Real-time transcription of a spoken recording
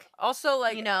Also,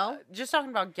 like, just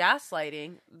talking about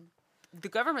gaslighting, the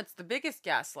government's the biggest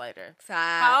gaslighter.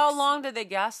 Facts. How long did they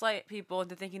gaslight people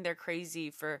into thinking they're crazy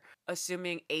for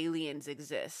assuming aliens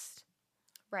exist?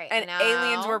 Right. And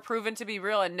aliens were proven to be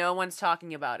real and no one's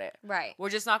talking about it. Right. We're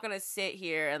just not going to sit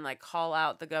here and like call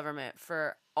out the government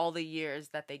for all the years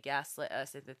that they gaslit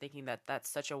us into thinking that that's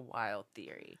such a wild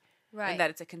theory. Right. And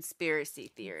that it's a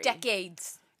conspiracy theory.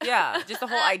 Decades. Yeah. Just the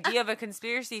whole idea of a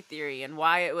conspiracy theory and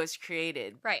why it was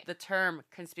created. Right. The term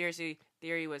conspiracy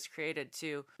theory was created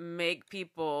to make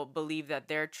people believe that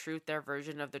their truth, their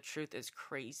version of the truth is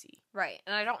crazy. Right.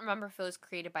 And I don't remember if it was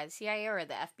created by the CIA or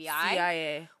the FBI.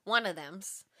 CIA. One of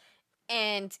them's.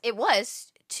 And it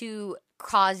was to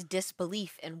cause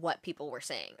disbelief in what people were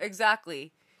saying.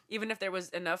 Exactly. Even if there was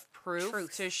enough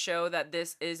proof to show that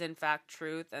this is in fact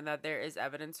truth and that there is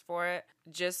evidence for it,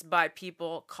 just by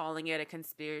people calling it a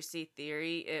conspiracy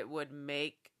theory, it would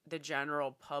make the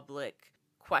general public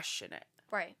question it.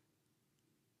 Right.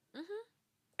 Mm-hmm.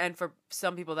 And for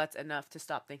some people, that's enough to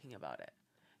stop thinking about it.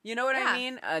 You know what I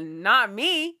mean? Not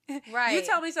me. Right. You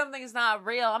tell me something is not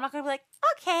real, I'm not going to be like,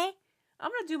 okay.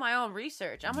 I'm going to do my own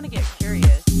research. I'm going to get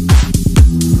curious.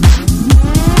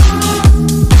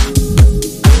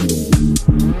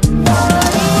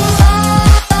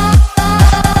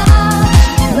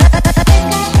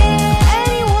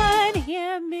 Anyone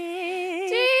hear me?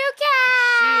 Do you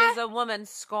care? She is a woman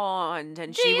scorned,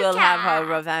 and she will have her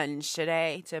revenge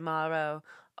today, tomorrow,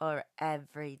 or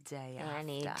every day after.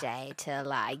 Any day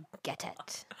till I get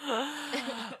it.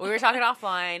 We were talking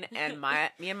offline, and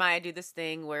me and Maya do this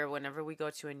thing where whenever we go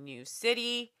to a new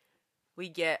city, we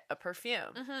get a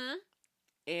perfume. Mm-hmm.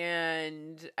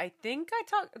 And I think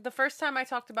the first time I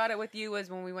talked about it with you was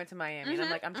when we went to Miami. And I'm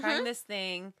like, I'm trying this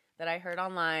thing that I heard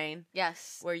online.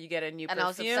 Yes. Where you get a new perfume. And I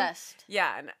was obsessed.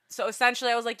 Yeah. And so essentially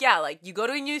I was like, yeah, like you go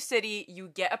to a new city, you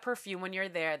get a perfume when you're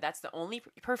there. That's the only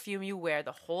perfume you wear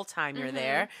the whole time you're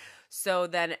there. So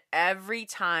then every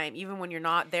time, even when you're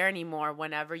not there anymore,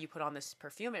 whenever you put on this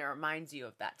perfume, it reminds you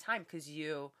of that time because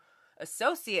you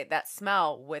associate that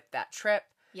smell with that trip.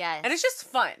 Yes. And it's just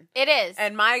fun. It is.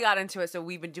 And Maya got into it, so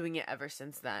we've been doing it ever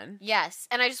since then. Yes.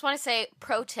 And I just want to say,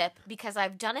 pro tip, because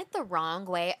I've done it the wrong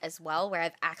way as well, where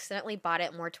I've accidentally bought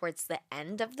it more towards the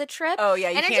end of the trip. Oh,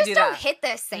 yeah, you can't do that. And it just don't hit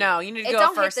the same. No, you need to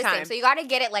go first time. So you got to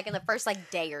get it, like, in the first, like,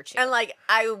 day or two. And, like,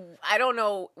 I don't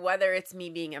know whether it's me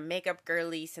being a makeup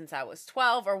girly since I was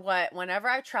 12 or what. Whenever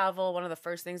I travel, one of the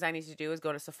first things I need to do is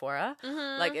go to Sephora.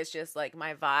 Mm-hmm. Like, it's just, like,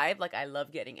 my vibe. Like, I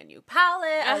love getting a new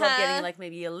palette. I love getting, like,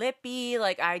 maybe a lippy.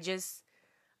 Like,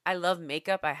 I love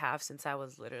makeup. I have since I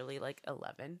was literally like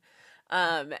 11.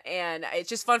 And it's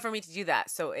just fun for me to do that.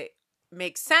 So it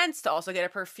makes sense to also get a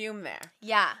perfume there.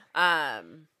 Yeah.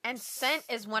 And scent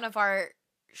is one of our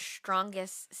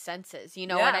strongest senses. You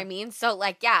know what I mean? So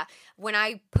like, yeah, when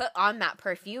I put on that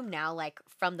perfume now, like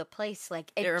from the place,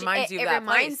 like it reminds you of that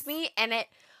place. It reminds me, and it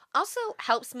also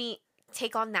helps me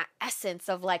take on that essence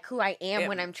of like who I am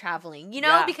when I'm traveling, you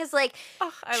know, because like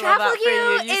travel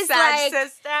you is like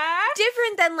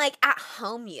different than like at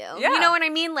home you know what I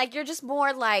mean? Like you're just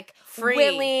more like free,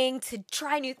 willing to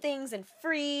try new things and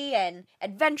free and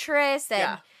adventurous,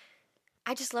 and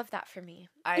I just love that for me.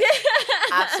 I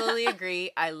absolutely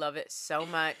agree. I love it so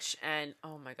much, and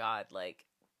oh my god, like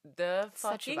the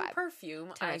fucking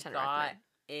perfume I got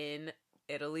in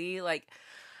Italy, like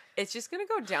it's just gonna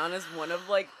go down as one of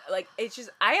like it's just,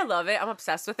 I love it. I'm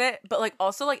obsessed with it. But like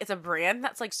also like it's a brand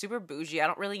that's like super bougie. I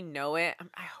don't really know it.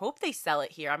 I hope they sell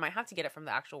it here. I might have to get it from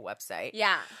the actual website.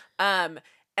 Yeah. And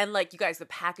like you guys, the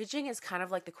packaging is kind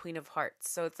of like the Queen of Hearts.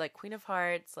 So it's like Queen of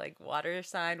Hearts, like water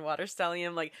sign, water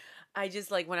stellium. Like I just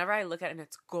like whenever I look at it and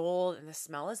it's gold and the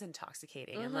smell is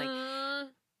intoxicating. And like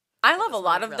I love a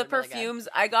lot of the perfumes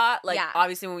I got. Like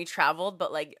obviously when we traveled,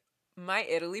 but like my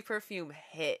Italy perfume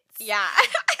hits. Yeah.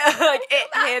 Like it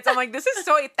hits. I'm like, this is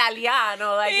so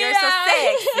Italiano. Like you're so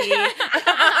sexy.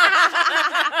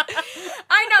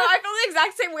 I know. I feel the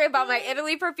exact same way about my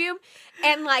Italy perfume,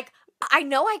 and like I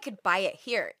know I could buy it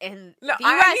here in the US.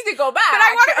 I need to go back, but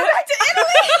I want to go back to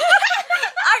Italy.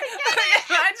 I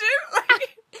imagine,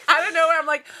 like, I don't know where I'm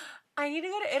like, I need to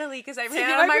go to Italy because I've ran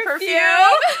out of my perfume.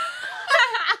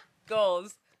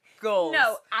 Goals.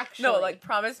 No, actually. No, like,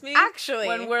 promise me. Actually.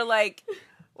 When we're like,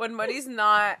 when money's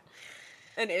not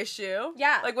an issue.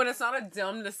 Yeah. Like, when it's not a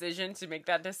dumb decision to make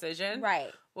that decision.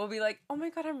 Right. We'll be like, oh my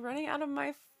God, I'm running out of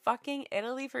my fucking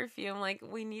Italy perfume. Like,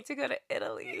 we need to go to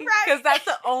Italy. Right. Because that's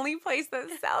the only place that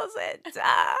sells it.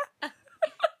 Duh.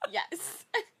 Yes.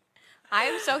 I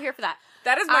am so here for that.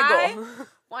 That is my goal. I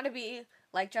want to be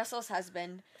like Jessel's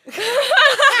husband. Racking up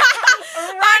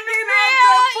the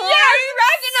points. Yes,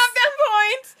 racking up the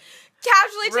points.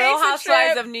 casually takes Real a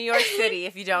Housewives trip. of New York City,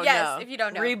 if you don't know. Yes, if you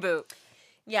don't know. Reboot.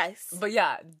 Yes. But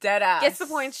yeah, dead ass. Gets the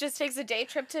points, just takes a day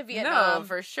trip to Vietnam. No,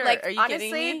 for sure. Like, Are you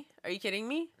kidding me? Are you kidding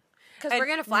me? Because we're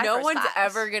going to fly no first one's class.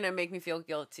 ever going to make me feel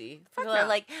guilty. Fuck no.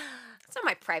 Like, it's not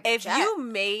my private if jet. you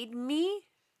made me...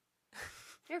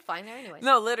 You're flying there anyways.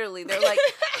 No, literally. They're like,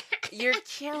 you're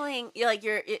killing...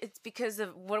 It's because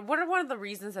of... What are one of the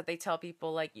reasons that they tell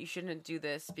people, like, you shouldn't do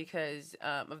this because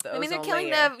of the ozone they're killing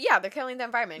layer? they're killing the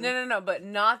environment. No, but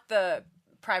not the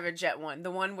private jet one. The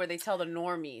one where they tell the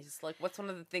normies. Like, what's one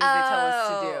of the things they tell us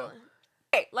to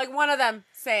do? Okay, like, one of them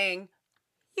saying...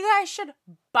 You guys should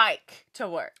bike to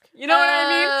work. You know what I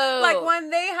mean? Like when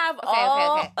they have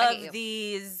all of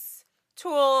these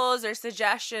tools or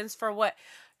suggestions for what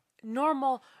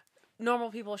normal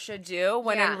people should do,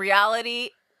 when in reality,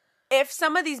 if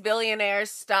some of these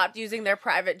billionaires stopped using their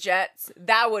private jets,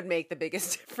 that would make the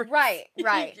biggest difference. Right.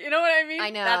 You know what I mean?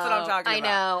 I know. That's what I'm talking about. I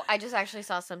know. I just actually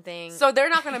saw something. So they're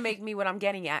not going to make me, what I'm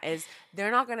getting at is,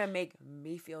 they're not going to make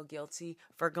me feel guilty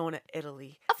for going to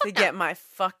Italy to get my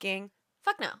fucking...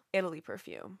 Fuck no. Italy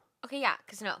perfume. Okay, yeah,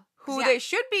 because no. Who they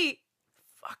should be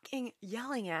fucking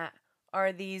yelling at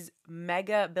are these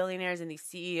mega billionaires and these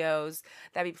CEOs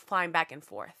that be flying back and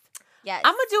forth. Yes.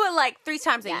 I'm going to do it like 3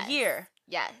 times a year.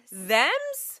 Yes.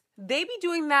 Thems, they be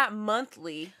doing that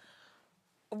monthly.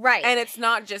 Right. And it's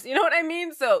not just, you know what I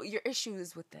mean? So your issue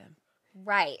is with them.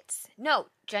 Right. No,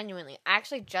 genuinely. I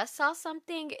actually just saw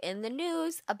something in the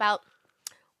news about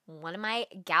one of my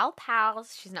gal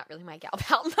pals. She's not really my gal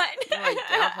pal, but my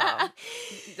gal pal.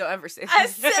 Don't ever say that. A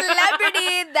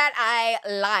celebrity that I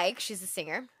like. She's a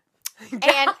singer.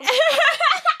 And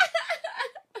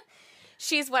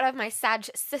she's one of my Sag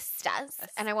sisters.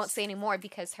 And I won't say any more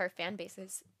because her fan base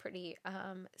is pretty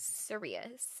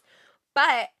serious.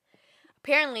 But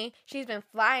apparently she's been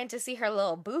flying to see her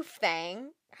little boo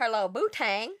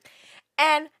tang,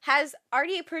 and has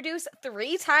already produced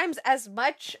 3 times as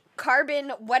much carbon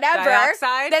whatever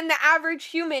dioxide than the average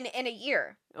human in a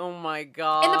year. Oh my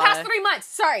God. In the past 3 months.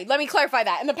 Sorry, let me clarify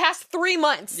that. In the past 3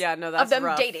 months that's of them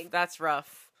rough. dating. That's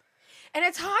rough. And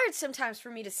it's hard sometimes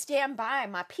for me to stand by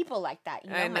my people like that.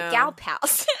 You know, I my know. gal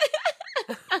pals.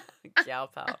 Gal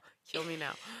pal. Kill me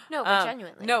now. No, but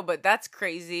genuinely. No, but that's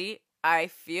crazy. I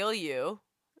feel you.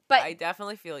 But I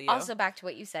definitely feel you. Also, back to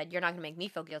what you said, you're not going to make me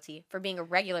feel guilty for being a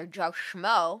regular Joe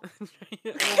Schmo.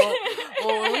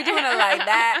 well, when we doing it like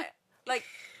that, like,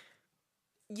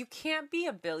 you can't be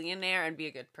a billionaire and be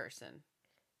a good person.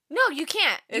 No, you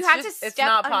can't. You have to step it's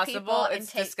not on possible. people and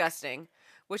It's disgusting.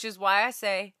 Which is why I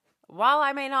say, while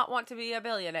I may not want to be a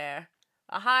billionaire,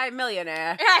 a high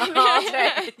millionaire, I'll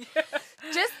take.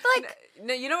 Just like,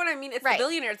 no, you know what I mean? It's the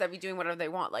billionaires that be doing whatever they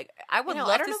want. Like, I would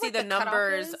love to see the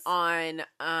numbers on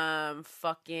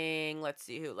fucking, let's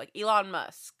see who, like Elon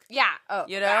Musk. Yeah. Oh,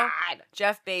 you know, God.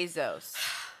 Jeff Bezos.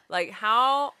 Like,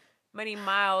 how many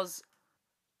miles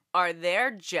are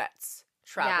their jets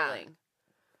traveling? Yeah.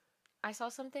 I saw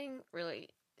something really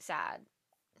sad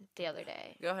the other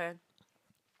day. Go ahead.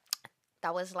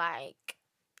 That was like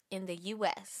in the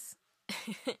U.S.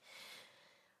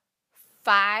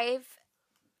 5%,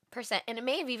 and it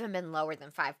may have even been lower than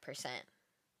 5%.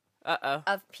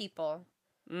 Of people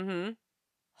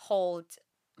hold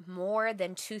more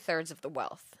than 2/3 of the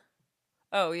wealth.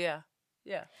 Oh yeah,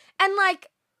 yeah. And like,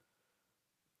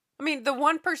 I mean, the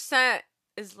 1%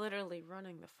 is literally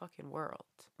running the fucking world.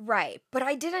 Right, but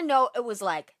I didn't know it was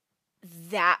like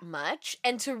that much,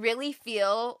 and to really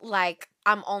feel like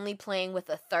I'm only playing with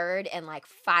 1/3 and like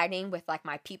fighting with like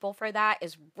my people for that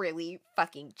is really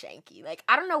fucking janky. Like,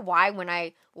 I don't know why when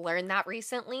I learned that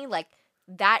recently, like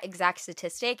that exact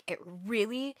statistic, it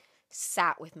really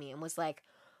sat with me and was like,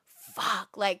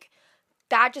 fuck, like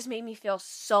that just made me feel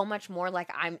so much more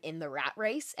like I'm in the rat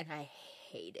race, and I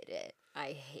hated it.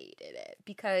 I hated it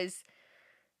because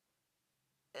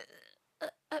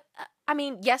I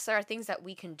mean, yes, there are things that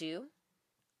we can do,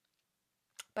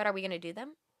 but are we going to do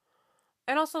them?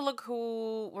 And also look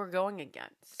who we're going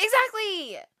against.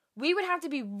 Exactly. We would have to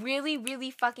be really,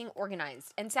 really fucking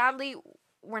organized. And sadly,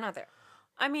 we're not there.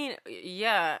 I mean,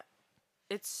 yeah,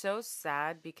 it's so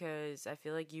sad because I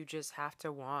feel like you just have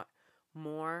to want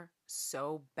more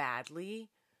so badly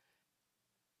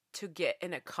to get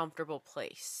in a comfortable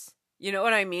place. You know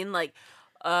what I mean? Like,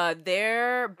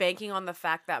 they're banking on the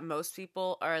fact that most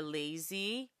people are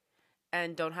lazy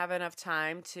and don't have enough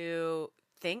time to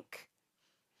think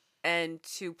and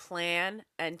to plan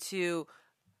and to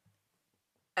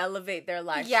elevate their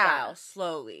lifestyle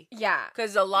slowly. Yeah.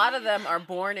 Because a lot of them are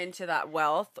born into that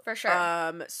wealth. For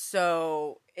sure.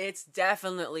 So it's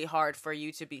definitely hard for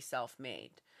you to be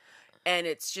self-made. And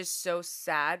it's just so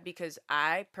sad because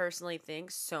I personally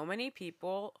think so many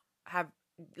people have,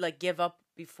 like, give up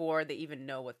before they even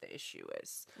know what the issue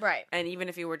is. Right. And even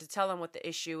if you were to tell them what the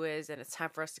issue is and it's time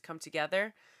for us to come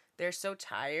together, they're so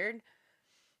tired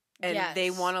and they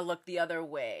want to look the other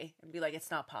way and be like, it's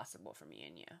not possible for me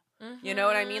and you. Mm-hmm. You know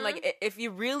what I mean? Like, if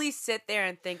you really sit there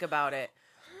and think about it,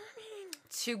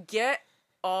 to get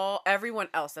everyone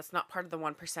else that's not part of the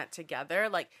 1% together,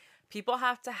 like, people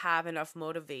have to have enough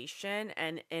motivation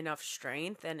and enough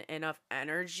strength and enough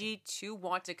energy to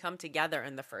want to come together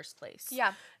in the first place.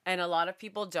 Yeah. And a lot of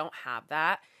people don't have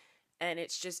that. And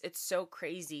it's so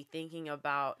crazy thinking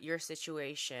about your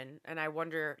situation. And I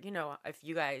wonder, you know, if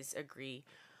you guys agree,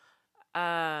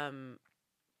 for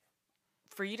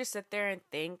you to sit there and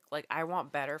think, like, I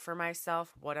want better for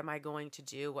myself. What am I going to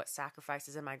do? What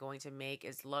sacrifices am I going to make?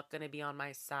 Is luck going to be on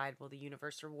my side? Will the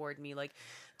universe reward me? Like,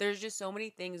 there's just so many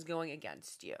things going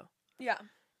against you. Yeah.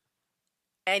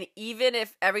 And even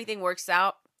if everything works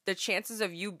out, the chances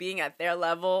of you being at their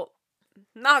level,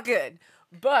 not good.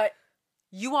 But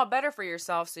you want better for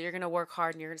yourself, so you're going to work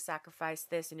hard and you're going to sacrifice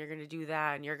this and you're going to do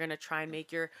that and you're going to try and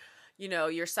make your, you know,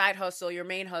 your side hustle, your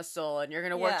main hustle, and you're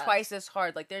going to work twice as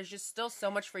hard. Like, there's just still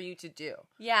so much for you to do.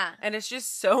 Yeah. And it's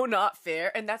just so not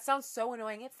fair. And that sounds so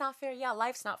annoying. It's not fair. Yeah,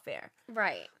 life's not fair.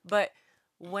 Right. But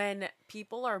when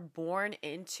people are born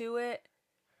into it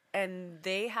and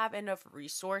they have enough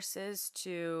resources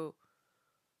to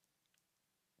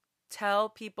tell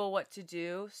people what to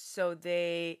do so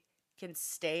they can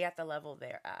stay at the level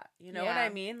they're at. You know what I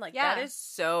mean? Like, that is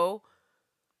so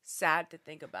sad to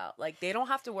think about. Like, they don't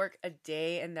have to work a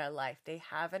day in their life. They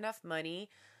have enough money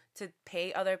to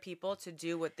pay other people to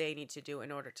do what they need to do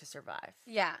in order to survive.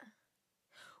 Yeah.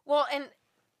 Well, and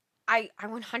I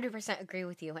 100% agree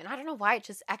with you. And I don't know why it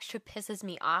just extra pisses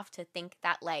me off to think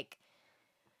that, like,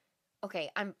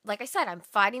 okay, I'm, like I said, I'm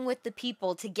fighting with the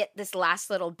people to get this last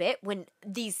little bit when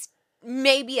these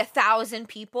maybe 1,000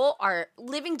 people are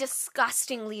living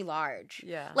disgustingly large.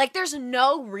 Yeah. Like, there's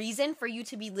no reason for you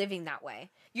to be living that way.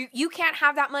 You can't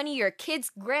have that money. Your kids,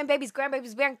 grandbabies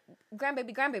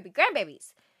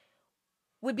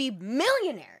would be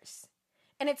millionaires.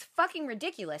 And it's fucking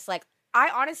ridiculous. Like, I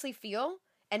honestly feel,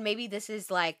 and maybe this is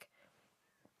like,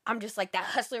 I'm just like that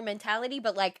hustler mentality,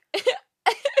 but like,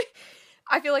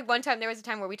 I feel like one time, there was a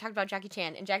time where we talked about Jackie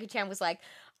Chan, and Jackie Chan was like,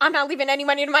 I'm not leaving any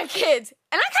money to my kids.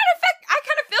 And I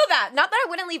kind of feel that. Not that I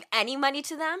wouldn't leave any money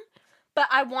to them, but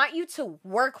I want you to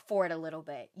work for it a little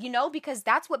bit, you know, because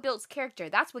that's what builds character.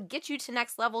 That's what gets you to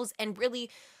next levels and really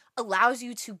allows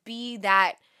you to be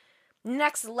that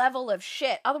next level of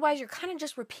shit. Otherwise, you're kind of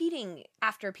just repeating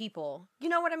after people. You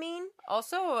know what I mean?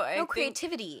 Also, no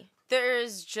creativity.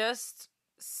 There's just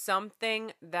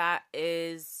something that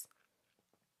is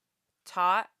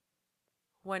taught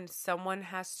when someone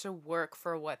has to work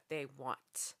for what they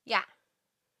want. Yeah.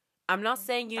 I'm not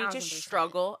saying you need to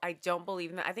struggle. I don't believe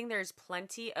in that. I think there's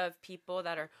plenty of people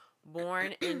that are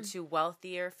born into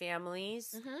wealthier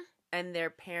families and their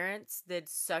parents did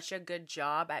such a good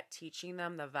job at teaching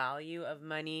them the value of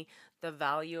money, the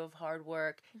value of hard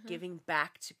work, giving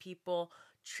back to people,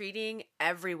 treating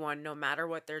everyone, no matter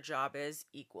what their job is,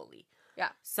 equally. Yeah.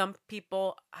 Some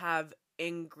people have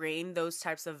ingrained those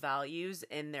types of values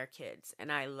in their kids,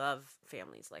 and I love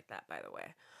families like that, by the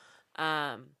way.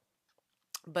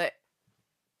 But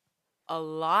a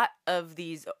lot of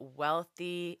these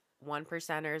wealthy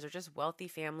 1%ers or just wealthy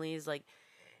families, like,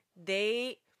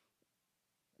 they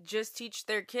just teach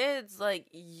their kids, like,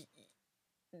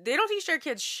 they don't teach their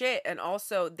kids shit. And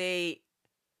also the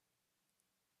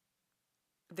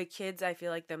kids, I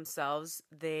feel like themselves,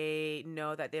 they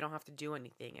know that they don't have to do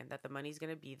anything and that the money's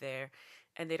going to be there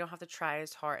and they don't have to try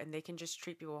as hard and they can just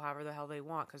treat people however the hell they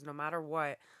want because no matter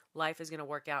what, life is going to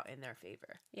work out in their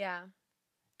favor. Yeah.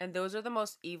 And those are the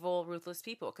most evil, ruthless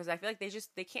people because I feel like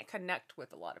they can't connect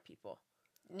with a lot of people.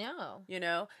 No. You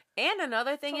know? And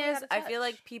another thing is, I feel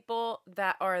like people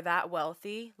that are that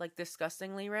wealthy, like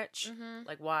disgustingly rich,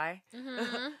 like why?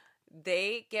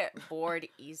 They get bored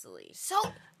easily. So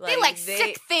they like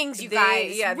sick things, you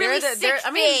guys. Yeah, really sick things.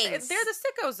 I mean, they're the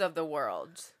sickos of the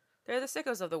world. They're the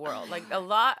sickos of the world. Like, a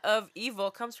lot of evil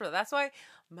comes from it. That's why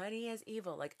money is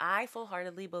evil. Like, I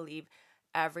full-heartedly believe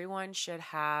everyone should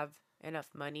have enough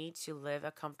money to live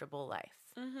a comfortable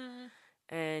life.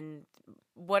 And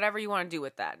whatever you want to do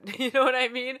with that. You know what I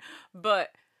mean? But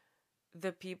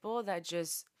the people that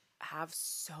just have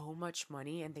so much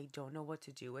money and they don't know what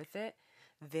to do with it,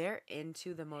 they're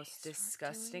into the most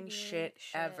disgusting shit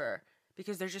ever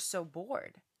because they're just so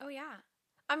bored. Oh, yeah.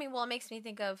 I mean, well, it makes me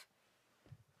think of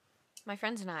my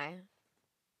friends and I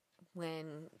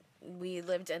when we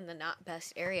lived in the not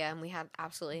best area and we had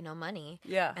absolutely no money.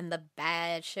 Yeah. And the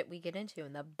bad shit we get into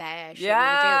and the bad shit we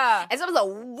Yeah. do. And some of the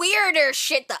weirder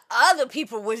shit the other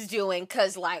people was doing,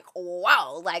 because, like,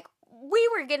 wow, like, we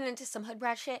were getting into some hood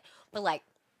rat shit, but, like,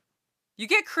 you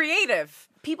get creative.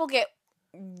 People get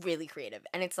really creative,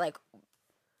 and it's, like,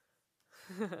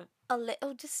 a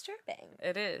little disturbing.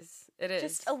 It is. It is.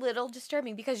 Just a little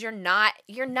disturbing, because you're not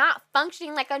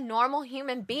functioning like a normal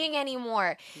human being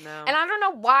anymore. No. And I don't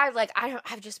know why, like,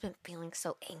 I've just been feeling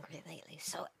so angry lately.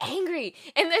 So angry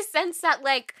in the sense that,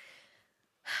 like,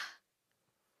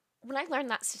 when I learned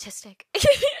that statistic,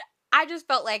 I just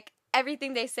felt like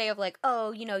everything they say of, like,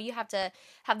 oh, you know, you have to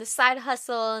have the side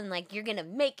hustle and, like, you're gonna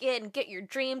make it and get your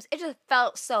dreams. It just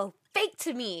felt so fake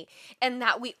to me, and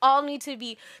that we all need to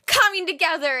be coming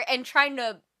together and trying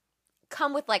to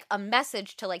come with, like, a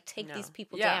message to, like, take these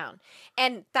people down.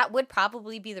 And that would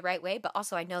probably be the right way, but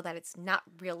also I know that it's not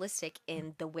realistic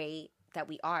in the way that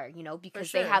we are, you know,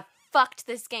 because they have fucked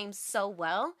this game so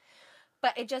well,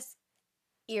 but it just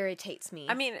irritates me.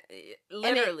 I mean,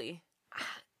 literally.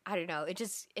 I don't know. It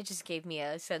just gave me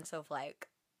a sense of, like,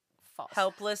 false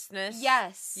helplessness.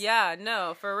 Yes. Yeah,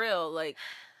 no, for real. Like,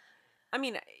 I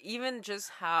mean, even just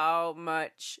how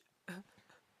much,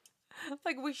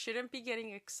 like, we shouldn't be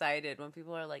getting excited when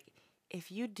people are like,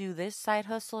 if you do this side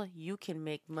hustle, you can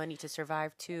make money to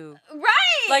survive too.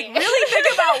 Right. Like, really think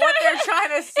about what they're trying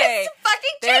to say. It's fucking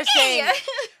they're tricky. saying,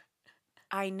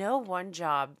 I know one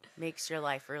job makes your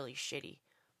life really shitty,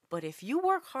 but if you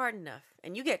work hard enough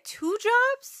and you get 2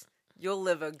 jobs, you'll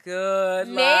live a good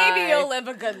life. Maybe you'll live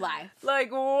a good life.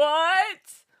 Like, what?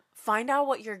 Find out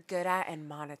what you're good at and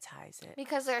monetize it.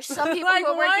 Because there are some people like,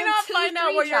 who are working 2-3 jobs. Why not find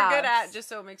out what you're good at just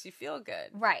so it makes you feel good?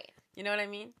 Right. You know what I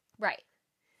mean? Right.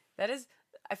 That is,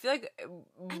 I feel like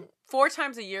 4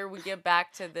 times a year we get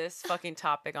back to this fucking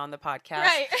topic on the podcast.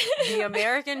 Right. The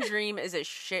American dream is a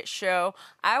shit show.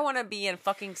 I want to be in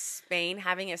fucking Spain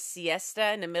having a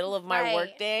siesta in the middle of my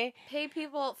workday. Pay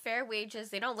people fair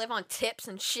wages. They don't live on tips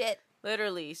and shit.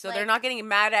 Literally. So they're not getting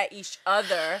mad at each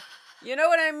other. You know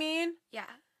what I mean? Yeah.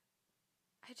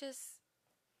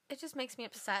 It just makes me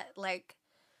upset. Like,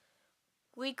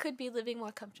 we could be living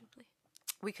more comfortably.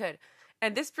 We could.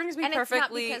 And this brings me and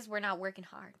perfectly... it's not because we're not working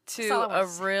hard. To a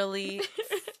really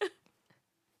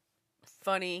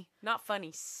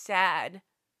sad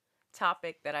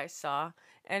topic that I saw.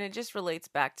 And it just relates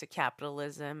back to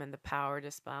capitalism and the power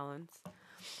disbalance.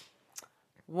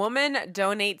 Woman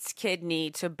donates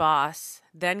kidney to boss,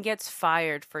 then gets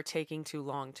fired for taking too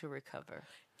long to recover.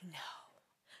 No.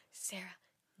 Sarah,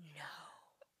 no.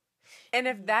 And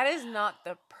if that is not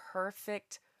the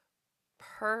perfect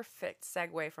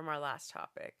segue from our last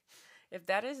topic, if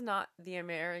that is not the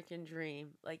American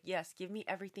dream, like, yes, give me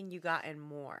everything you got and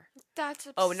more. That's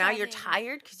upsetting. Oh, now you're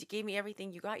tired because you gave me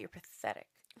everything you got? You're pathetic.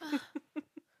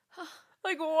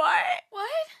 Like, what?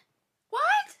 What?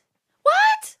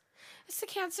 It's the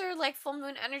Cancer, like, full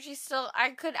moon energy still.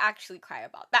 I could actually cry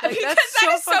about that. Like, because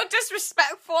that is so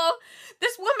disrespectful.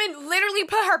 This woman literally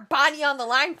put her body on the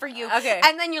line for you. Okay.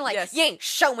 And then you're like, you ain't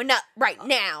showing up right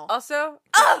now. Also,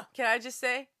 can I just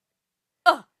say?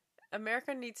 People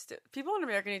in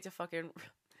America need to fucking...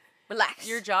 Relax.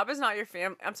 Your job is not your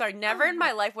family. I'm sorry. Never in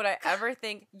my life would I ever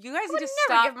think you guys need to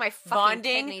stop stop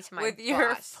bonding with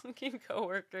your fucking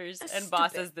coworkers and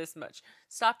bosses this much.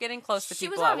 Stop getting close to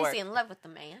people at work. She was obviously in love with the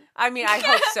man. I mean, I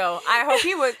hope so. I hope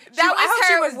he was. She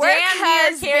was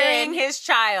damn near carrying his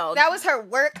child. That was her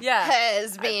work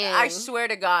husband. I swear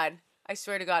to God.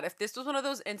 If this was one of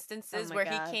those instances where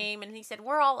he came and he said,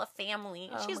 "We're all a family,"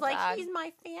 and she's like, "He's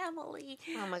my family."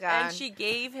 Oh my God. And she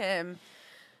gave him.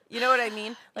 You know what I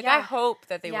mean? Like, I hope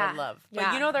that they would love.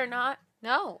 But you know they're not.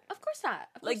 No, of course not.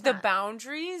 The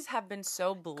boundaries have been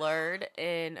so blurred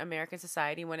in American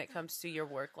society when it comes to your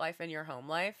work life and your home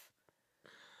life.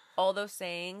 All those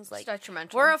sayings, like,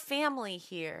 detrimental. We're a family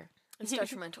here. It's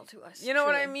detrimental to us. You know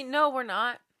what I mean? No, we're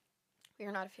not. We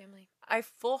are not a family. I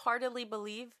full-heartedly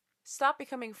believe, stop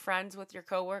becoming friends with your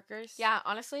coworkers. Yeah,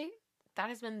 honestly, that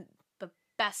has been the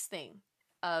best thing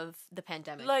of the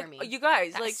pandemic for me. You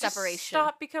guys, that separation. Just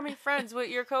stop becoming friends with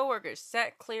your coworkers.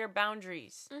 Set clear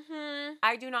boundaries. Mm-hmm.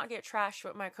 I do not get trashed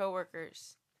with my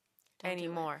coworkers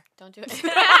anymore. Don't do it.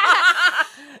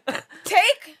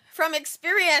 Take from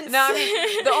experience. No, I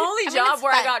mean, the only job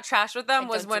where I got trashed with them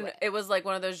was when it was like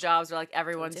one of those jobs where like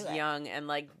everyone's young and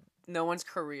like no one's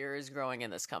career is growing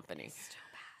in this company.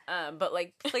 But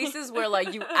like places where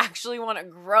like you actually want to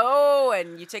grow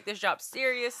and you take this job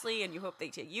seriously and you hope they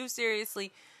take you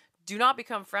seriously, do not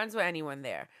become friends with anyone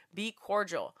there. Be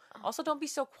cordial. Also, don't be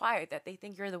so quiet that they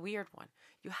think you're the weird one.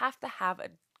 You have to have a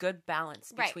good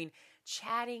balance between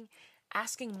chatting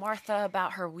asking Martha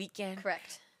about her weekend.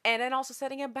 Correct. And then also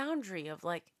setting a boundary of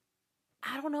like,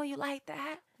 I don't know you like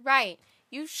that. Right.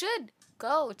 You should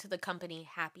go to the company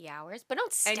happy hours, but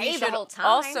don't stay the whole time.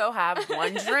 Also have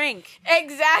one drink.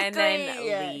 Exactly. And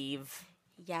then leave.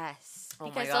 Yes. Oh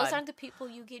because my God. those aren't the people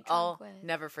you get drunk with. I'll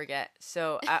never forget.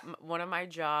 So at one of my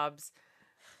jobs,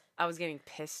 I was getting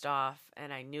pissed off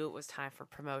and I knew it was time for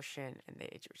promotion and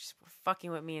they just were fucking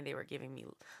with me and they were giving me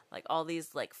like all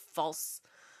these like false,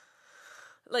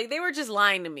 like they were just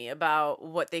lying to me about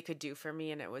what they could do for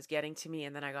me and it was getting to me.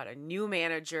 And then I got a new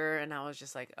manager and I was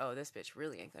just like, oh, this bitch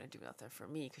really ain't gonna do nothing for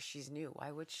me because she's new.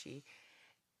 Why would she?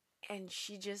 And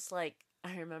she just like,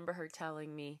 I remember her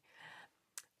telling me,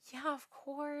 yeah, of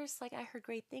course. Like, I heard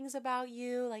great things about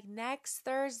you. Like, next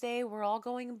Thursday, we're all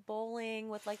going bowling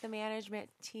with, like, the management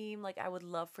team. Like, I would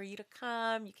love for you to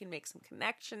come. You can make some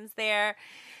connections there.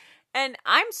 And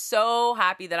I'm so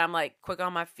happy that I'm, like, quick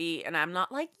on my feet. And I'm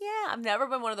not like, yeah. I've never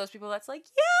been one of those people that's like,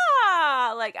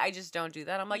 yeah. Like, I just don't do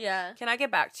that. I'm like, yeah. Can I get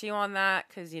back to you on that?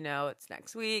 Because, you know, it's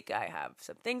next week. I have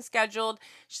some things scheduled.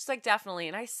 She's like, definitely.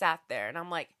 And I sat there, and I'm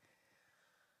like,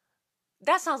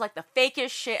 that sounds like the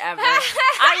fakest shit ever.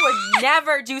 I would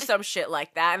never do some shit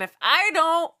like that. And if I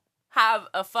don't have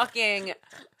a fucking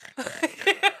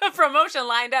promotion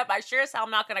lined up, I sure as hell am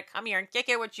not going to come here and kick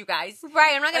it with you guys.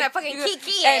 Right, I'm not going to fucking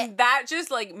kiki it. And that just,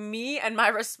 like, me and my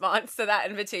response to that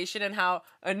invitation and how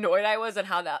annoyed I was and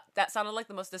how that sounded like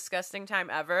the most disgusting time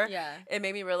ever. Yeah. It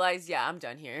made me realize, yeah, I'm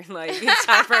done here. Like, it's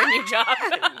time for a new job.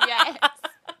 Yes.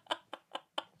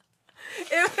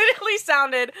 It literally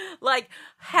sounded like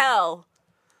hell.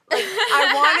 Like,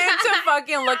 I wanted to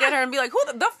fucking look at her and be like, who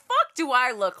the fuck do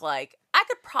I look like? I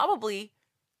could probably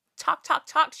talk,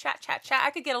 chat.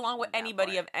 I could get along with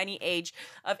anybody of any age,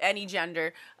 of any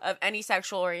gender, of any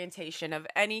sexual orientation,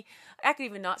 I could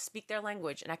even not speak their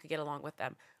language and I could get along with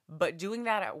them. But doing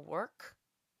that at work,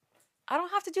 I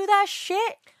don't have to do that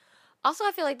shit. Also,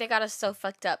 I feel like they got us so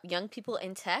fucked up. Young people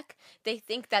in tech, they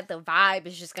think that the vibe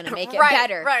is just going to make it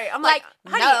better. Right. I'm like,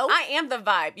 honey, no. I am the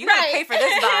vibe. You got to pay for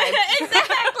this vibe.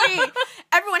 Exactly.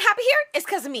 Everyone happy here? It's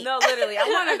because of me. No, literally. I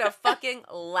wanted to fucking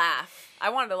laugh.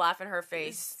 I wanted to laugh in her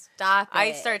face. Stop it.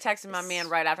 I started texting my man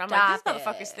right after. I'm like, these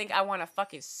motherfuckers think I want to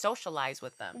fucking socialize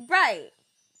with them. Right.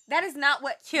 That is not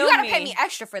what... You got to pay me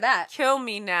extra for that. Kill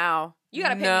me now. You got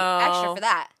to pay me extra for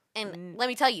that. And let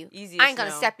me tell you, I ain't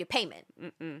gonna step your payment.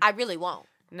 Mm-mm. I really won't.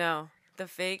 No, the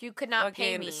fake. You could not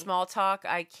pay me. Small talk,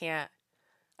 I can't.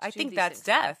 I think that's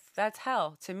death. That's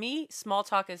hell. To me, small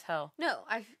talk is hell. No,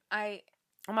 I.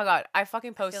 Oh my God, I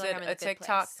fucking posted a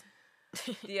TikTok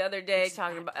the other day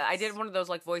talking about. I did one of those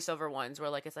like voiceover ones where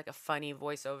like it's like a funny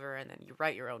voiceover and then you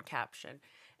write your own caption,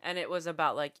 and it was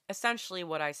about like essentially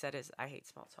what I said is I hate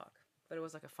small talk, but it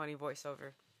was like a funny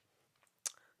voiceover.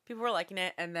 People were liking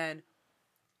it, and then.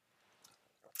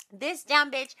 This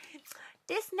dumb bitch,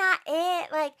 this not it.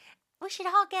 Like, we should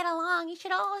all get along. You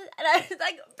should all... And I was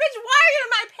like, bitch, why are you on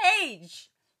my page?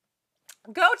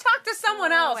 Go talk to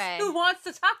someone else who wants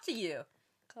to talk to you.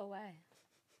 Go away.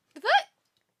 The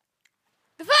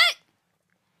foot?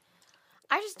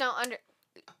 I just don't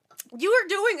You are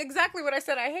doing exactly what I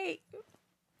said I hate.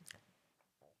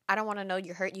 I don't want to know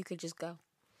you're hurt. You could just go.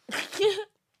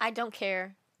 I don't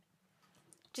care.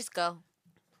 Just go.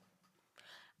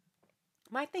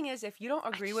 My thing is, if you don't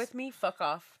agree with me, fuck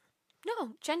off.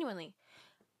 No, genuinely.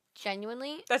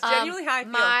 That's genuinely how I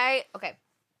feel. Okay.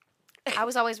 I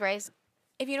was always raised,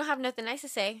 if you don't have nothing nice to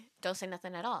say, don't say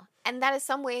nothing at all. And that is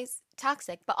some ways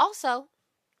toxic. But also,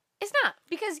 it's not.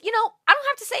 Because, I don't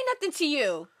have to say nothing to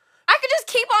you. I could just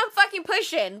keep on fucking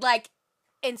pushing. Like,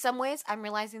 in some ways, I'm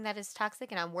realizing that it's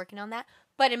toxic and I'm working on that.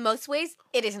 But in most ways,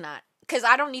 it is not. Because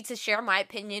I don't need to share my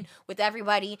opinion with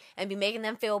everybody and be making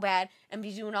them feel bad and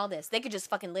be doing all this. They could just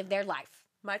fucking live their life.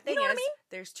 My thing is,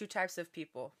 there's two types of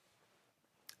people.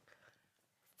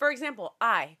 For example,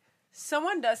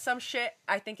 someone does some shit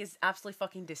I think is absolutely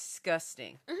fucking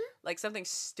disgusting. Mm-hmm. Like something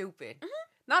stupid. Mm-hmm.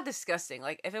 Not disgusting.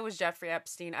 Like, if it was Jeffrey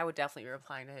Epstein, I would definitely be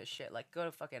replying to his shit. Like, go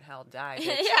to fucking hell, die,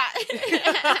 bitch.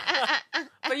 Yeah.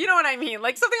 But you know what I mean?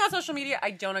 Like, something on social media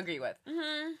I don't agree with.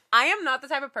 Mm-hmm. I am not the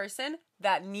type of person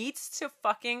that needs to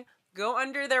fucking go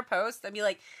under their post and be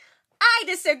like, I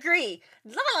disagree.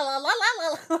 La la la la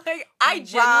la. Like,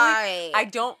 I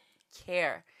don't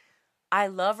care. I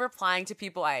love replying to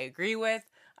people I agree with.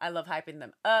 I love hyping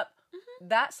them up. Mm-hmm.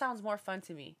 That sounds more fun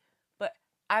to me.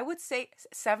 I would say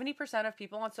 70% of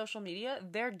people on social media,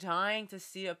 they're dying to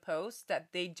see a post that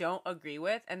they don't agree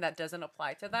with and that doesn't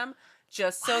apply to them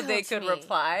just so they could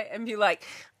reply and be like,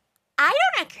 I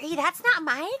don't agree. That's not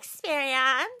my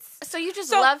experience. So you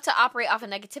just love to operate off of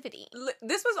negativity.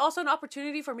 This was also an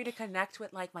opportunity for me to connect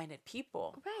with like-minded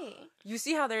people. Right. You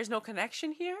see how there's no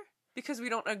connection here? Because we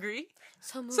don't agree?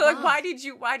 So like, on. why did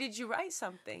you write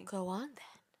something? Go on then.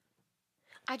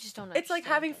 I just don't understand. It's like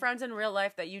having friends in real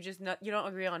life that you just you don't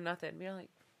agree on nothing. You're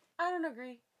like, I don't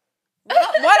agree. What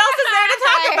else is there to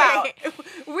talk about?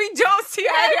 We don't see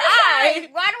eye to eye.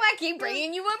 Why do I keep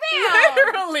bringing you around?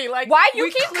 Literally, like, why you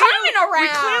keep coming around? We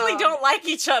clearly don't like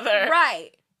each other,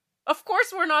 right? Of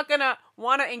course, we're not gonna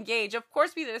want to engage. Of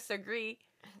course, we disagree.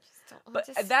 But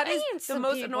that is the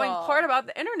most annoying part about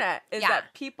the internet is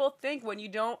that people think when you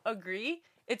don't agree,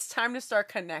 it's time to start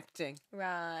connecting.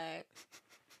 Right.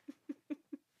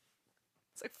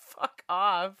 It's like, fuck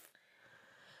off.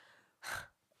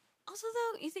 Also,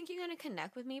 though, you think you're going to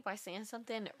connect with me by saying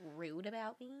something rude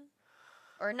about me?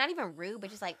 Or not even rude, but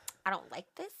just like, I don't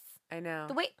like this? I know.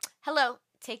 Hello,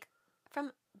 take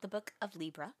from the book of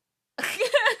Libra.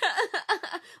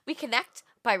 We connect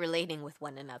by relating with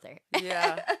one another.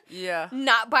 Yeah.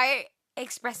 Not by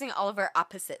expressing all of our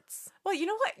opposites. Well, you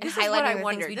know what? This is what I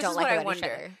wonder. This is what I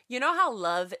wonder. You know how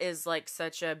love is like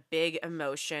such a big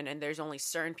emotion and there's only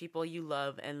certain people you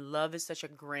love and love is such a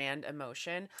grand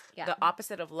emotion? Yeah. The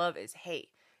opposite of love is hate.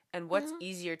 And what's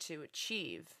easier to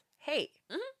achieve? Hate.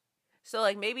 Mm-hmm. So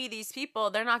like maybe these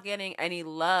people, they're not getting any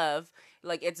love.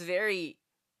 Like it's very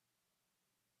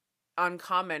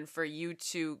uncommon for you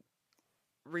to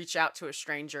reach out to a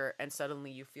stranger and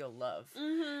suddenly you feel love.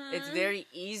 Mm-hmm. It's very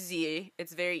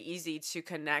easy to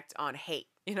connect on hate.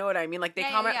 You know what I mean? Like they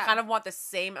kind of want the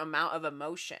same amount of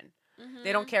emotion. Mm-hmm.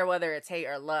 They don't care whether it's hate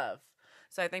or love.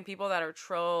 So I think people that are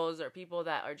trolls or people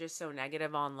that are just so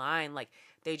negative online, like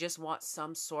they just want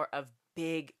some sort of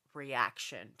big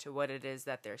reaction to what it is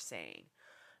that they're saying.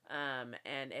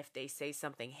 And if they say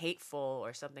something hateful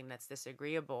or something that's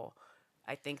disagreeable,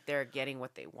 I think they're getting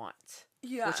what they want.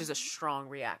 Yeah. Which is a strong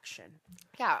reaction.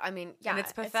 Yeah, I mean, yeah. And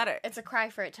it's pathetic. It's a cry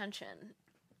for attention.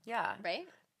 Yeah. Right?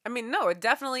 I mean, no, it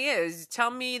definitely is. Tell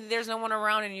me there's no one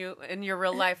around in your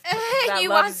real life that you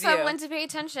loves want someone to pay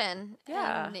attention.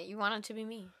 Yeah. And you want it to be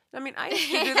me. I mean, I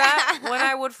used to do that when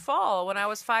I would fall, when I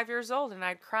was 5 years old, and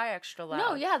I'd cry extra loud.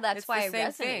 No, yeah, that's why I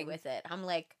resonate with it. I'm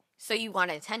like, so you want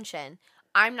attention.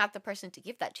 I'm not the person to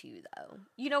give that to you, though.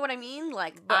 You know what I mean?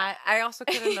 Like, but I also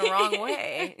get in the wrong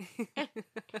way.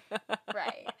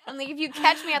 Right. I'm like, if you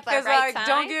catch me at that right time.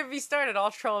 Don't get me started.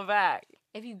 I'll troll back.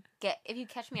 If you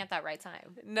catch me at that right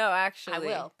time. No, actually. I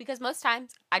will. Because most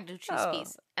times, I do choose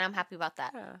peace. And I'm happy about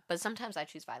that. Yeah. But sometimes I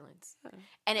choose violence. Yeah.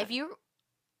 And if you're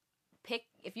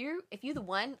the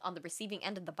one on the receiving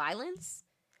end of the violence,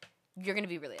 you're going to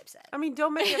be really upset. I mean,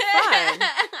 don't make it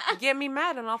fun. Get me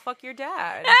mad and I'll fuck your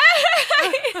dad.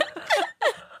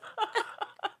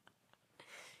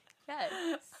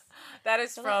 Yes. That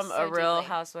is from a Real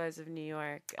Housewives of New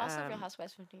York. Also Real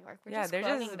Housewives of New York. They're just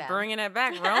bringing it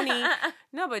back. Roni.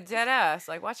 No, but dead ass.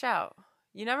 Like, watch out.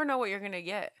 You never know what you're going to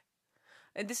get.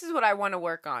 And this is what I want to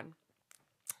work on.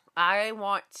 I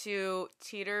want to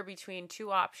teeter between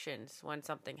two options when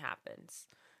something happens.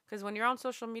 Because when you're on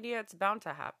social media, it's bound to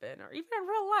happen. Or even in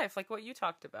real life, like what you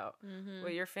talked about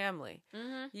with your family.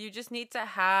 Mm-hmm. You just need to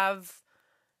have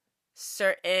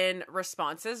certain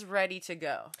responses ready to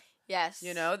go. Yes.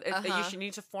 You know, you should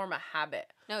need to form a habit.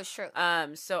 No, it's true.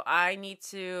 So I need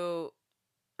to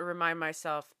remind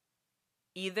myself,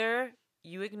 either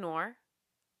you ignore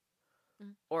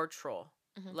or troll.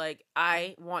 Mm-hmm. Like,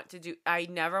 I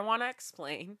never want to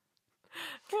explain.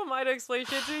 Who am I to explain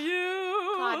shit to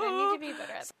you? God, I need to be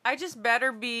better at that. I just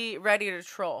better be ready to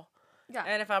troll. Yeah.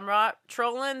 And if I'm not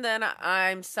trolling, then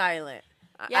I'm silent.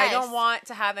 Yes. I don't want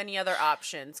to have any other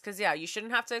options. Because, yeah, you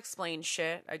shouldn't have to explain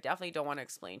shit. I definitely don't want to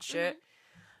explain shit.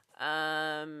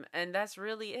 Mm-hmm. And that's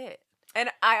really it. And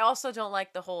I also don't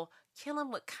like the whole, kill him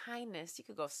with kindness. You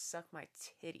could go suck my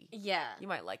titty. Yeah. You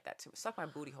might like that, too. Suck my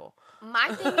booty hole.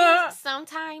 My thing is,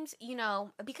 sometimes,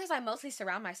 because I mostly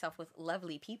surround myself with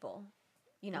lovely people,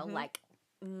 like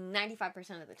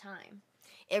 95% of the time,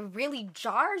 it really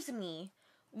jars me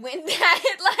when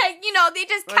that, they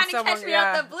just kind of catch me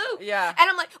out the blue. Yeah. And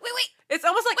I'm like, wait. It's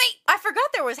almost like, I forgot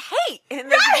there was hate in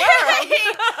this world. And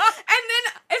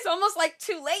then it's almost like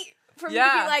too late for me to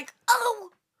be like, oh.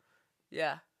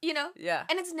 Yeah. Yeah.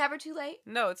 And it's never too late.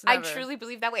 No, it's never. I truly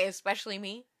believe that way, especially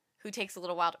me, who takes a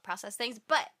little while to process things.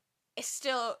 But it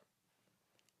still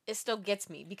gets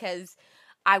me because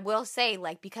I will say,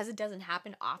 because it doesn't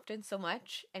happen often so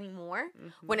much anymore,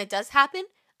 when it does happen,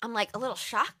 I'm like a little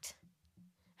shocked.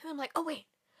 And I'm like, oh, wait,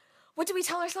 what did we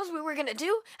tell ourselves we were going to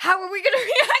do? How are we going to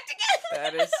react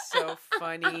again? That is so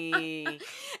funny. And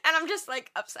I'm just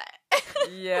upset.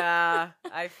 Yeah.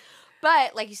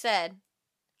 But like you said,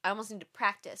 I almost need to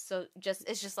practice. So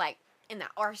it's just like in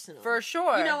that arsenal. For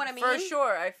sure. You know what I mean? For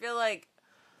sure. I feel like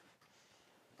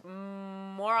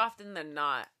more often than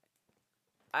not,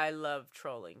 I love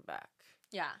trolling back.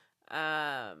 Yeah.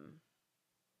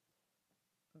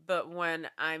 But when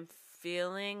I'm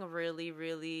feeling really,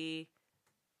 really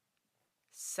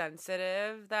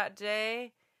sensitive that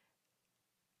day,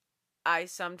 I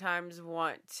sometimes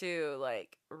want to,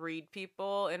 like, read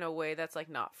people in a way that's, like,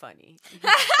 not funny.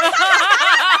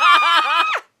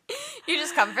 You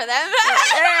just come for them?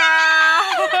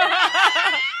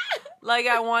 Like,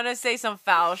 I want to say some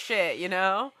foul shit, you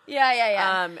know?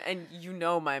 Yeah. And you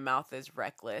know my mouth is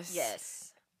reckless.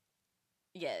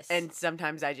 Yes. And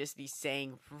sometimes I just be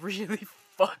saying really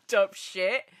fucked up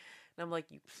shit. And I'm like,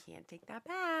 you can't take that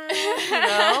back, you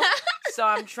know? So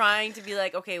I'm trying to be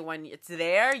like, okay, when it's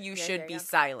there, you should be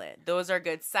silent. Those are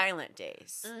good silent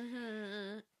days.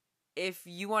 Mm-hmm. If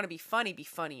you want to be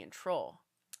funny and troll.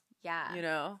 Yeah. You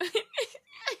know?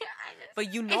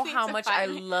 But you know how much I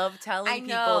love telling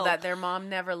people that their mom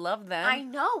never loved them. I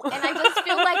know. And I just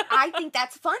feel like I think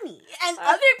that's funny. And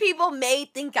other people may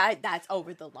think that's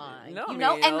over the line. No, you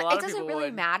know? And it doesn't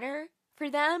really matter for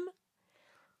them.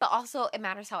 But also, it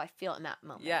matters how I feel in that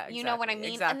moment. Yeah, exactly. You know what I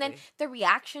mean? Exactly. And then the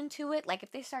reaction to it, like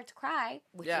if they start to cry,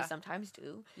 which they sometimes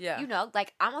do, you know,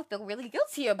 like I'm going to feel really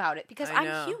guilty about it because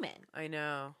I'm human. I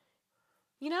know.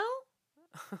 You know?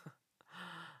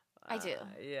 I do.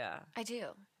 Yeah. I do.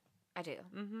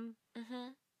 Mm-hmm.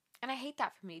 And I hate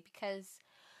that for me because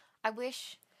I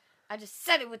wish I just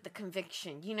said it with the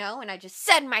conviction, you know? And I just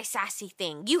said my sassy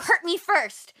thing. You hurt me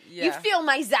first. Yeah. You feel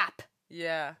my zap.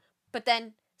 Yeah. But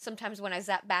then sometimes when I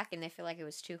zap back and they feel like it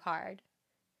was too hard.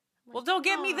 Like, well, don't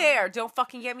get me there. Don't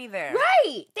fucking get me there.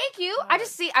 Right. Thank you. God. I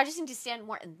just need to stand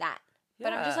more in that. Yeah.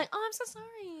 But I'm just like, oh, I'm so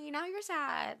sorry. Now you're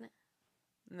sad.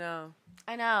 No.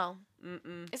 I know.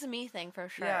 Mm-mm. It's a me thing for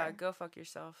sure. Yeah, go fuck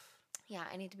yourself. Yeah,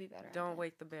 I need to be better. Don't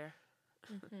wake the bear.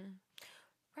 Mm-hmm.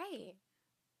 Right.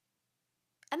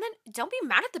 And then don't be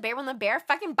mad at the bear when the bear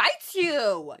fucking bites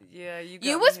you. Yeah,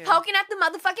 you was poking at the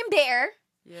motherfucking bear.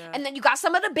 Yeah. And then you got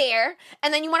some of the bear,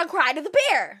 and then you want to cry to the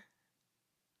bear.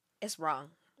 It's wrong.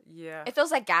 Yeah. It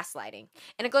feels like gaslighting.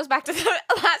 And it goes back to the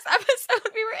last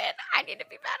episode we were in. I need to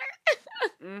be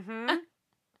better.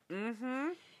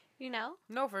 You know?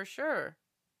 No, for sure.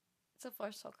 It's a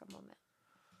Force Soaker moment.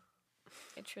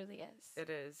 It truly is. It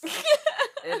is.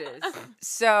 It is.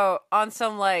 So, on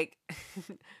some, like,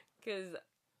 because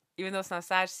even though it's not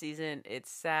Sag season,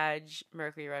 it's Sag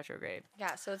Mercury retrograde.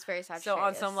 Yeah, so it's very Sagittarius. So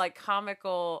on some like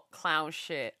comical clown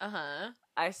shit,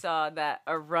 I saw that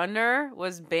a runner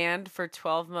was banned for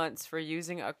 12 months for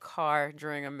using a car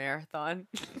during a marathon.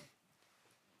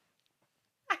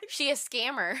 She a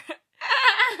scammer.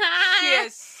 She a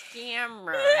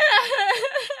scammer.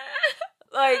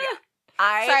 Like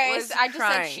I just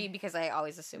said she because I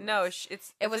always assume. No, was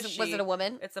it a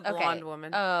woman? It's a blonde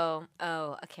woman. Oh,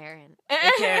 a Karen.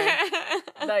 A Karen.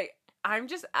 Like I'm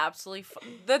just absolutely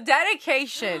the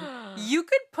dedication. You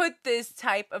could put this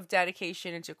type of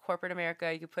dedication into corporate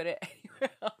America. You could put it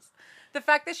anywhere else. The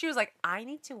fact that she was like, I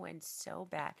need to win so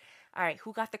bad. All right,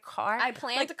 who got the car? I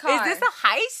planned the car. Is this a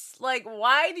heist? Like,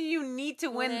 why do you need to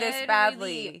win this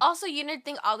badly? Also, you didn't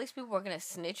think all these people were going to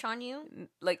snitch on you?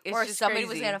 Like, it's or just somebody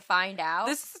crazy. was going to find out?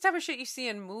 This is the type of shit you see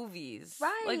in movies.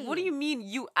 Right. Like, what do you mean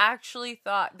you actually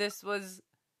thought this was...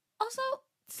 Also,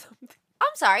 something...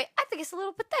 I'm sorry, I think it's a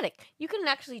little pathetic. You can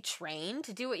actually train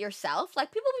to do it yourself.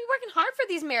 Like, people be working hard for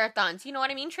these marathons, you know what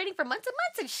I mean? Training for months and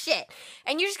months and shit.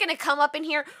 And you're just going to come up in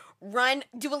here, run,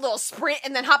 do a little sprint,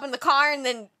 and then hop in the car, and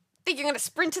then think you're going to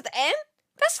sprint to the end?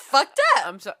 That's fucked up.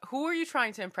 I'm sorry. Who are you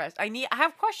trying to impress? I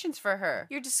have questions for her.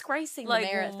 You're disgracing the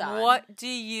marathon. What do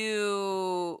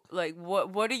you, like,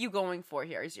 what are you going for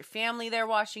here? Is your family there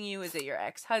watching you? Is it your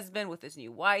ex-husband with his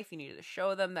new wife? You need to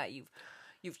show them that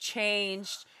you've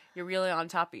changed. You're really on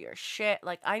top of your shit.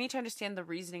 Like, I need to understand the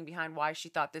reasoning behind why she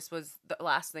thought this was the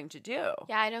last thing to do.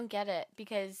 Yeah, I don't get it.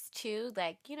 Because, too,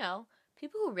 like, you know,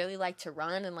 people who really like to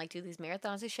run and, like, do these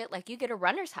marathons and shit, like, you get a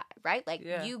runner's high, right? Like,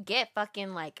 you get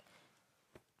fucking, like,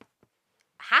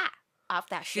 high off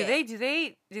that shit. Do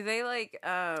they, like,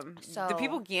 do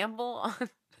people gamble on...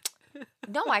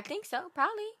 No, I think so.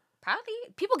 Probably.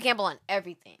 People gamble on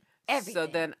everything.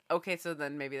 Everything. So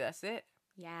then maybe that's it.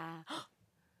 Yeah.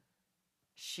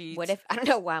 She what if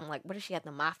she had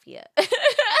the mafia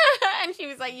and she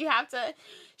was like,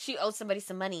 she owes somebody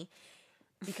some money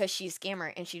because she's a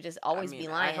scammer and she just always be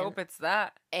lying. I hope it's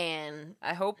that. And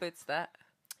I hope it's that.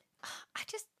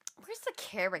 Where's the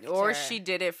character? Or she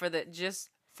did it for the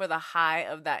high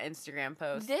of that Instagram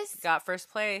post. This got first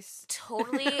place.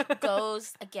 Totally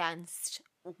goes against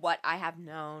what I have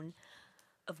known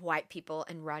of white people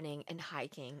and running and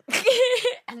hiking.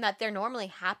 And that they're normally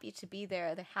happy to be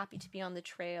there. They're happy to be on the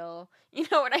trail. You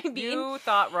know what I mean? You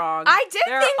thought wrong. I did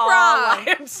think wrong.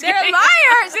 They're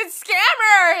liars and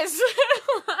scammers.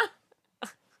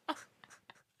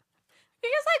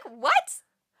 Because, like, what?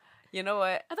 You know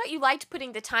what? I thought you liked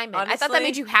putting the time in. Honestly, I thought that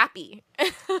made you happy.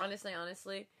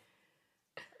 honestly.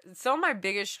 Some of my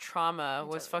biggest trauma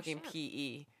was fucking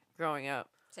PE growing up.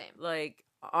 Same. Like,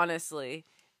 honestly.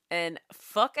 And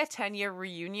fuck a 10-year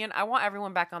reunion. I want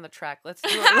everyone back on the track. Let's do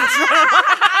it.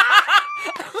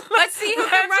 Let's see who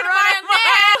can run around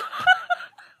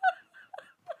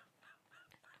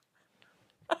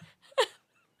now.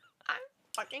 I'm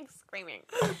fucking screaming.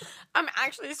 I'm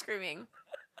actually screaming.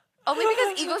 Only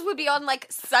because Eagles would be on, like,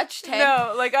 such 10.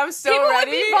 No, like, I'm so People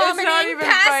ready. Would be vomiting, it's not even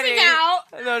passing funny. out.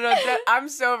 No, I'm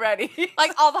so ready.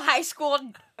 Like, all the high school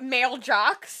male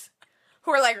jocks who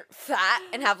are, like, fat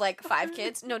and have, like, 5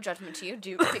 kids. No judgment to you.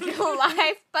 Do your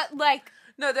life. But, like,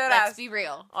 no, let's be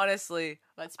real. Honestly.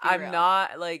 Let's be real. I'm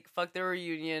not, like, fuck the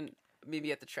reunion. Meet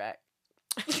me at the track.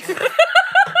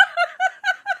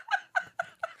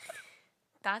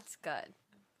 That's good.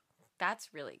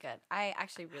 That's really good. I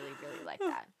actually really, really like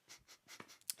that.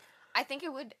 I think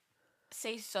it would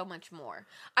say so much more.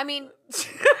 I mean...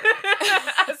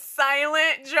 A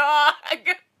silent jog.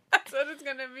 That's what it's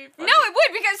gonna be. No, it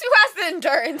would, because who has the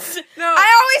endurance? No.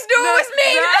 I always knew it was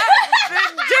me!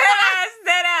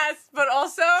 Dead ass. But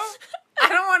also, I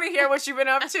don't want to hear what you've been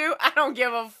up to. I don't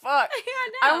give a fuck.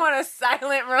 Yeah, no. I want a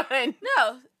silent run.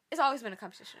 No, it's always been a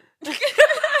competition.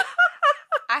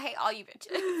 I hate all you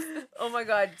bitches. Oh my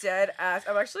god, dead ass.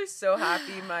 I'm actually so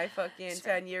happy my fucking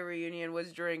 10-year reunion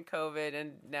was during COVID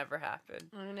and never happened.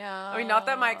 I know. I mean, not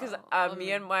that because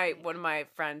me and one of my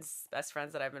best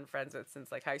friends that I've been friends with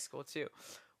since like high school too,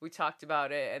 we talked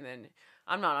about it, and then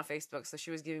I'm not on Facebook, so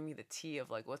she was giving me the tea of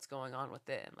like what's going on with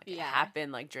it, and like it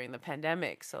happened like during the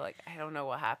pandemic, so like I don't know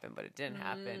what happened, but it didn't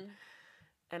happen,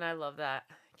 and I love that.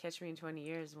 Catch me in 20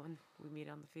 years when we meet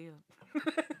on the field.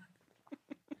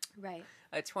 Right.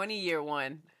 A 20-year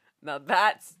one. Now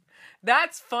that's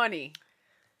funny.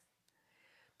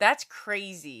 That's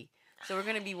crazy. So we're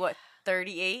going to be, what,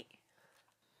 38?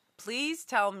 Please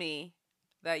tell me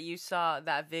that you saw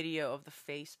that video of the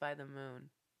face by the moon.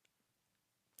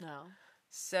 No.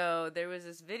 So there was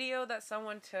this video that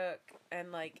someone took,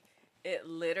 and, like, it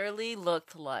literally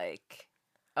looked like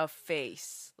a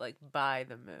face, like, by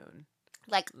the moon.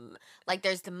 Like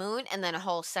there's the moon and then a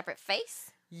whole separate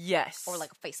face? Yes. Or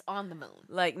like a face on the moon.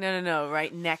 Like no,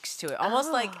 right next to it.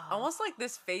 Almost like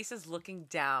this face is looking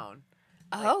down.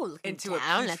 Looking into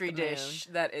down a petri dish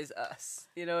that is us.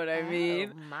 You know what I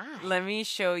mean? My. Let me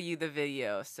show you the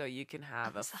video so you can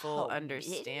have a full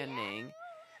understanding.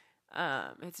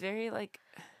 It's very like,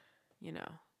 you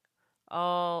know.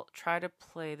 I'll try to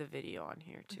play the video on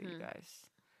here too, you guys.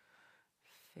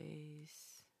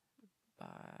 Face by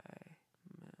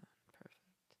moon. Perfect.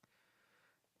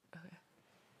 Okay.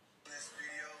 This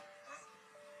video,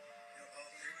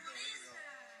 here we go.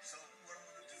 So what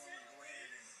I'm gonna do, I'm gonna go ahead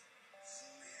and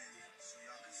zoom in so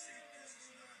y'all can see this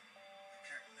is not the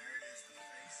there it is, the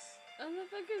face. What the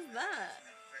fuck is that?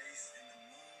 The face and the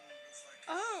moon looks like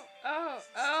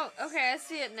Oh, okay, I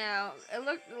see it now. It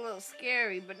looked a little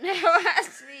scary, but now I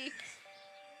see.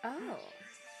 Oh.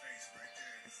 there's the face right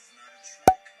there. This is not a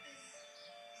trick.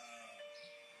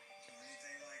 Or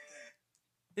anything like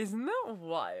that. Isn't that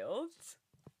wild?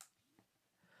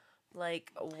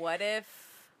 Like, what if,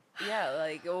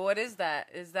 like, what is that?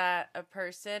 Is that a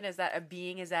person? Is that a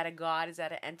being? Is that a god? Is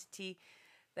that an entity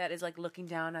that is, like, looking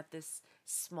down at this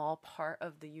small part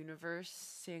of the universe,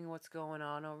 seeing what's going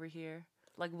on over here?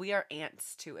 Like, we are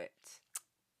ants to it.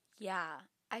 Yeah.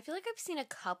 I feel like I've seen a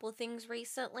couple things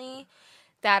recently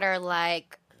that are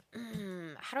like,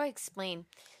 how do I explain?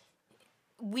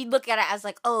 We look at it as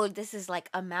like, oh, this is like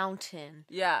a mountain.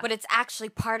 Yeah. But it's actually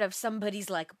part of somebody's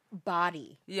like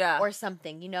body. Yeah. Or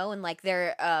something, you know? And like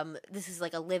they're, this is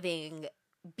like a living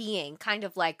being, kind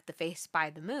of like the face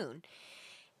by the moon.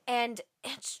 And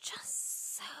it's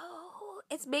just so,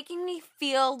 it's making me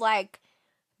feel like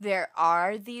there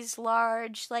are these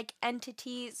large like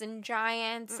entities and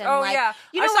giants. And, oh, like, yeah.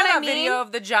 You know saw what that I mean? video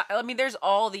of the giant. I mean, there's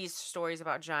all these stories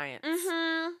about giants.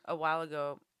 Mm-hmm. A while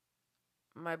ago,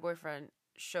 my boyfriend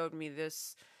showed me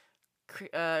this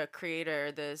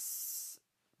creator, this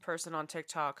person on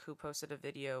TikTok who posted a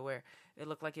video where it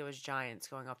looked like it was giants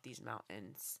going up these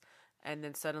mountains. And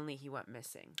then suddenly he went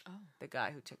missing. Oh. The guy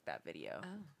who took that video.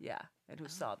 Oh. Yeah. And who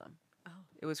saw them. Oh.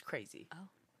 It was crazy. Oh.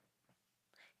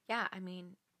 Yeah, I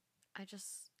mean,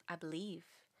 I believe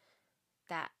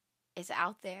that it's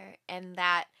out there and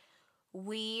that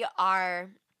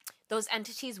those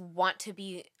entities want to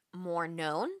be more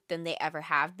known than they ever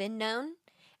have been known.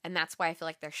 And that's why I feel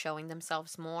like they're showing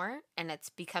themselves more. And it's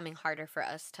becoming harder for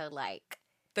us to, like...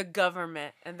 The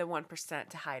government and the 1%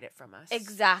 to hide it from us.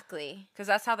 Exactly. Because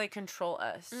that's how they control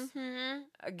us. Mm-hmm.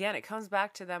 Again, it comes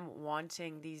back to them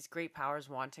wanting, these great powers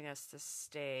wanting us to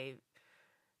stay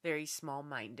very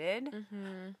small-minded.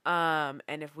 Mm-hmm.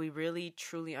 And if we really,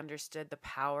 truly understood the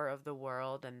power of the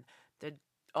world and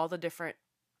all the different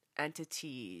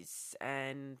entities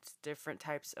and different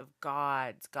types of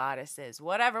gods, goddesses,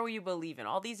 whatever you believe in,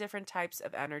 all these different types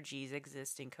of energies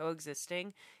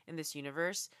coexisting in this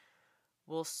universe,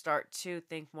 we'll start to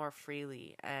think more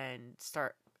freely and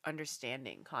start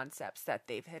understanding concepts that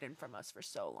they've hidden from us for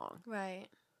so long. Right.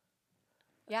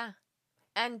 Yeah.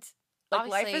 And like,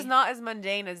 life is not as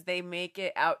mundane as they make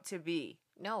it out to be.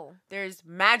 No. There's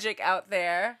magic out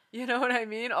there. You know what I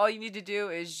mean? All you need to do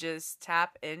is just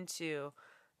tap into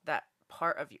that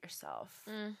part of yourself.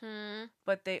 Mm-hmm.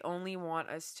 But they only want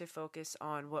us to focus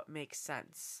on what makes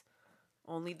sense.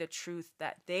 Only the truth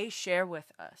that they share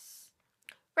with us.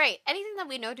 Right. Anything that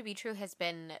we know to be true has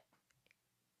been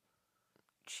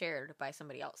shared by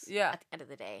somebody else. Yeah. At the end of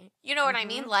the day. You know what I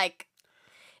mean? Like,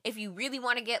 if you really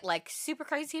want to get, like, super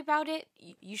crazy about it,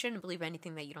 you shouldn't believe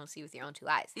anything that you don't see with your own two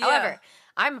eyes. Yeah. However,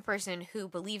 I'm a person who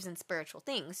believes in spiritual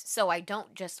things, so I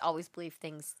don't just always believe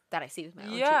things that I see with my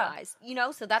own two eyes. You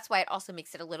know? So that's why it also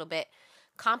makes it a little bit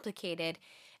complicated,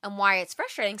 and why it's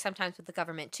frustrating sometimes with the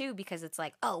government, too, because it's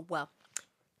like, oh, well,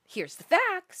 here's the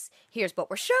facts, here's what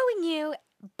we're showing you,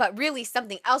 but really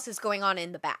something else is going on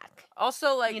in the back.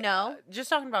 Also, like, you know, just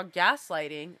talking about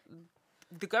gaslighting,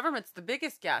 the government's the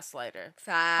biggest gaslighter.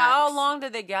 Facts. How long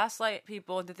did they gaslight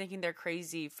people into thinking they're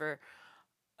crazy for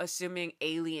assuming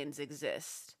aliens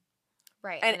exist?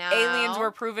 Right. And aliens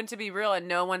were proven to be real and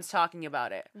no one's talking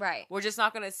about it. Right. We're just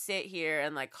not going to sit here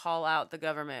and, like, call out the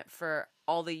government for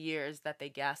all the years that they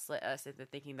gaslit us into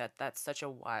thinking that that's such a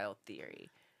wild theory.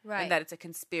 Right. And that it's a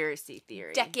conspiracy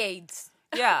theory. Decades.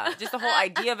 Yeah, just the whole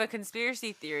idea of a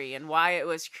conspiracy theory and why it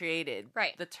was created.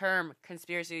 Right. The term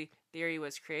conspiracy theory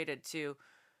was created to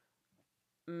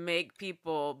make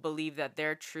people believe that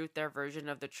their truth, their version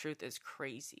of the truth is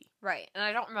crazy. Right. And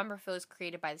I don't remember if it was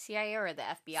created by the CIA or the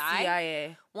FBI.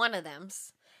 CIA. One of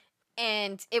them's.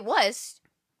 And it was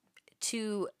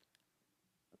to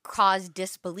cause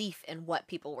disbelief in what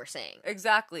people were saying.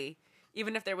 Exactly.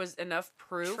 Even if there was enough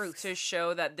proof to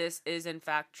show that this is in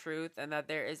fact truth and that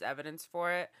there is evidence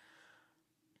for it,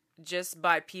 just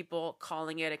by people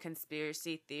calling it a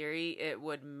conspiracy theory, it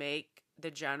would make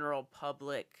the general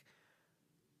public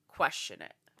question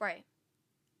it. Right.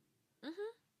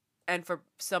 Mm-hmm. And for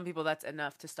some people, that's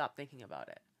enough to stop thinking about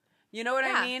it. You know what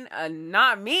I mean?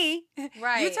 Not me.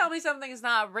 Right. You tell me something is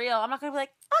not real, I'm not going to be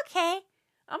like, okay.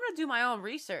 I'm going to do my own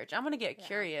research. I'm going to get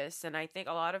curious. And I think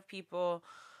a lot of people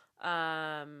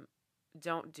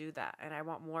don't do that. And I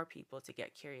want more people to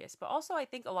get curious. But also, I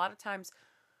think a lot of times,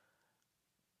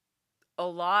 a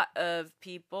lot of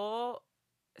people,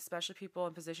 especially people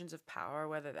in positions of power,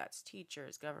 whether that's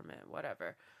teachers, government,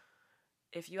 whatever,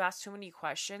 if you ask too many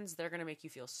questions, they're going to make you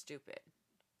feel stupid.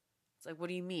 It's like, what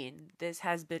do you mean? This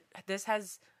has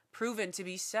proven to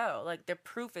be so. Like, the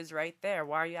proof is right there.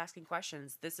 Why are you asking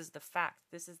questions? This is the fact.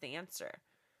 This is the answer.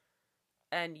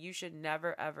 And you should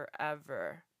never, ever,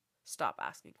 ever stop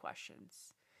asking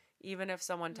questions. Even if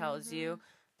someone tells you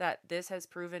that this has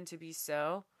proven to be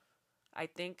so, I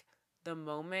think the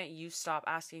moment you stop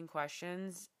asking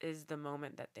questions is the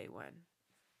moment that they win.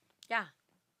 Yeah.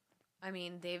 I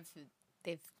mean, they've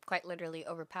quite literally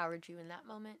overpowered you in that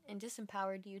moment and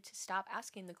disempowered you to stop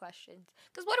asking the questions.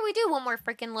 Because what do we do when we're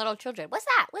freaking little children? What's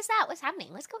that? What's that? What's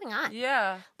happening? What's going on?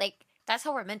 Yeah. Like, that's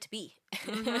how we're meant to be.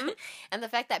 Mm-hmm. And the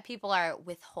fact that people are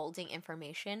withholding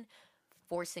information,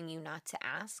 forcing you not to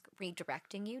ask,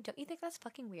 redirecting you, don't you think that's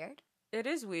fucking weird? It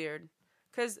is weird.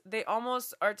 Because they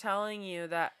almost are telling you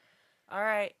that, all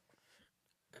right,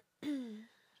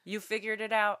 you figured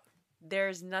it out.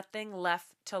 There's nothing left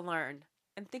to learn.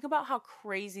 And think about how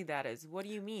crazy that is. What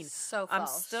do you mean? So false. I'm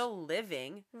still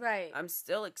living. Right. I'm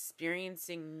still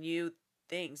experiencing new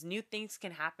things. New things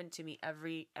can happen to me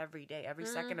every day, every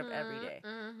second of every day.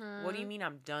 Mm-hmm. What do you mean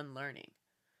I'm done learning?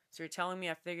 So you're telling me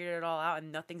I figured it all out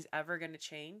and nothing's ever going to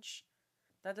change?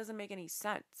 That doesn't make any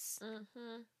sense.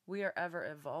 Mm-hmm. We are ever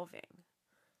evolving.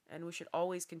 And we should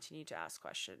always continue to ask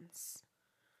questions.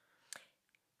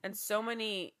 And so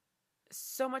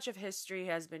much of history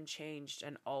has been changed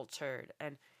and altered,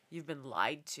 and you've been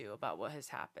lied to about what has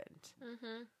happened.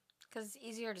 Mm-hmm. Because it's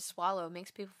easier to swallow. It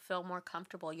makes people feel more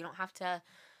comfortable. You don't have to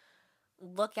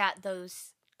look at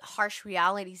those harsh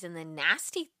realities and the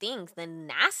nasty things, the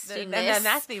nastiness, and the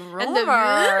nasty rumors, and the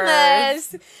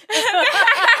rumors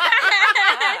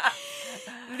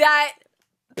that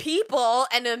people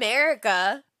in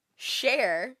America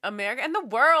share. America and the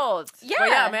world. Yeah. Well,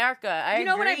 yeah, America. I You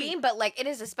know agree. what I mean? But, like, it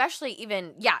is especially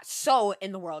even, so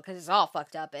in the world, because it's all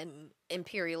fucked up, and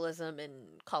imperialism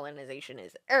and colonization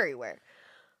is everywhere.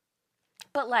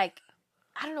 But, like,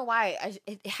 I don't know why,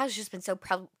 it has just been so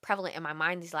prevalent in my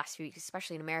mind these last few weeks,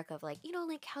 especially in America, of, like, you know,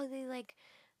 like, how they, like,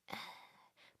 they're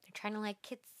trying to, like,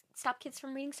 stop kids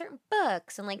from reading certain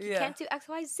books, and, like, you can't do X,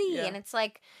 Y, Z, and it's,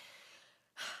 like,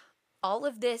 all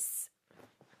of this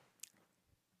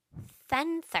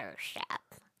censorship.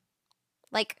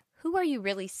 Like, who are you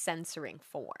really censoring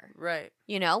for? Right.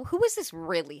 You know? Who is this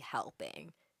really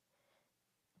helping?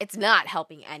 It's not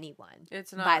helping anyone.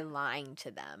 It's not. By lying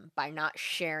to them, by not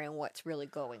sharing what's really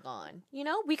going on. You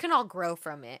know? We can all grow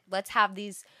from it. Let's have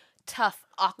these tough,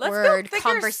 awkward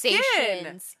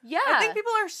conversations. Yeah. I think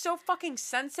people are so fucking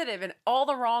sensitive in all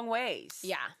the wrong ways.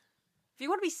 Yeah. If you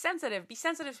want to be sensitive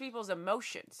to people's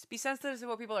emotions. Be sensitive to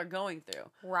what people are going through.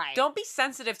 Right. Don't be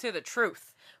sensitive to the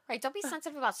truth. Right. Don't be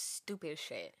sensitive about stupid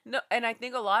shit. No, and I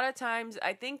think a lot of times,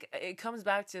 it comes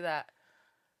back to that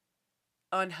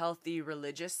unhealthy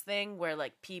religious thing where,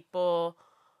 like, people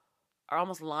are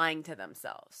almost lying to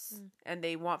themselves. And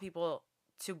they want people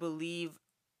to believe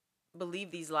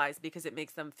these lies because it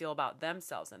makes them feel about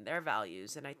themselves and their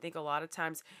values. And I think a lot of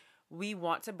times we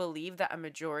want to believe that a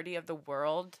majority of the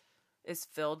world is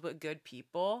filled with good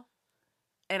people.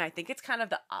 And I think it's kind of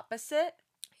the opposite.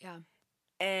 Yeah.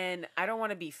 And I don't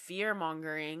want to be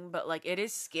fear-mongering, but, like, it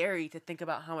is scary to think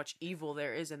about how much evil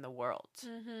there is in the world.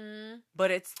 Mm-hmm.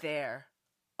 But it's there.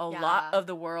 A lot of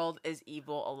the world is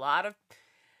evil. A lot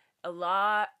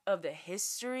of the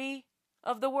history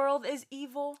of the world is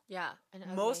evil. Yeah.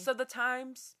 Most of the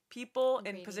times, people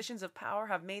in positions of power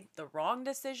have made the wrong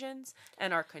decisions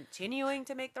and are continuing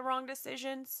to make the wrong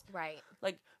decisions. Right.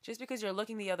 Like, just because you're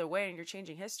looking the other way and you're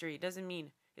changing history doesn't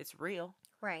mean it's real.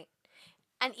 Right.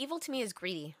 And evil to me is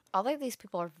greedy. All of these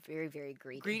people are very, very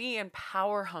greedy. Greedy and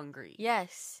power hungry.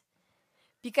 Yes.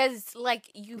 Because, like,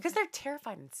 Because they're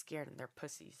terrified and scared and they're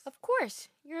pussies. Of course.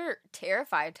 You're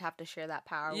terrified to have to share that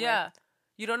power with.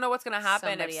 You don't know what's going to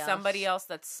happen if somebody else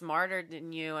that's smarter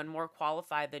than you and more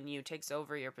qualified than you takes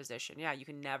over your position. Yeah, you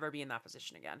can never be in that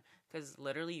position again. Because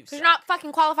literally you suck. Because you're not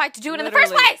fucking qualified to do it in the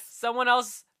first place! Someone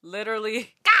else,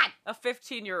 literally, God! a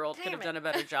 15-year-old could have done a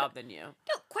better job than you.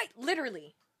 No, quite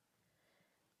literally.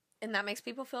 And that makes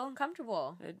people feel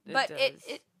uncomfortable. It but does.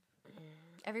 it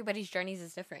everybody's journeys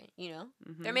is different, you know?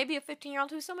 Mm-hmm. There may be a 15-year-old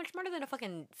who's so much smarter than a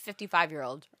fucking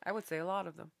 55-year-old. I would say a lot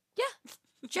of them. Yeah.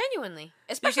 Genuinely.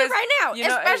 Especially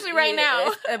right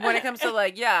now. And when it comes to,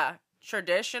 like,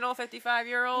 traditional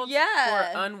 55-year-olds who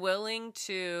are unwilling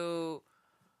to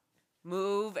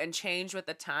move and change with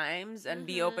the times and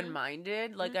be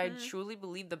open-minded. Like, I truly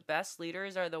believe the best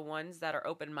leaders are the ones that are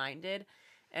open-minded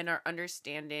and are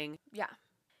understanding. Yeah.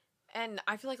 And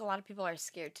I feel like a lot of people are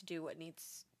scared to do what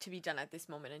needs to be done at this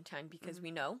moment in time because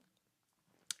we know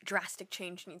drastic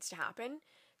change needs to happen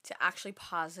to actually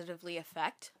positively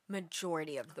affect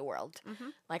majority of the world.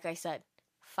 Like I said,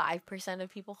 5%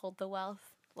 of people hold the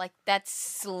wealth. Like, that's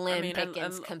slim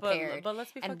pickings compared. But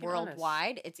let's be fucking and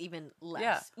worldwide, honest. It's even less.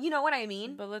 Yeah. You know what I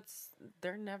mean? But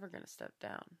they're never going to step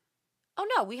down. Oh,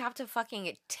 no, we have to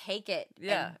fucking take it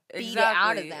and beat it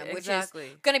out of them, which is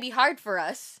going to be hard for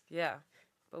us. Yeah.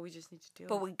 But we just need to do it.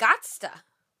 But we got to.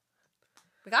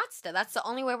 That's the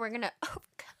only way we're going to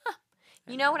overcome.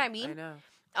 You know what I mean? I know.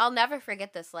 I'll never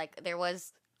forget this. Like, there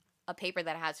was a paper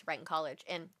that I had to write in college,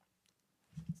 and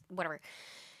whatever.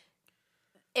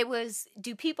 It was,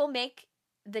 do people make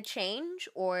the change,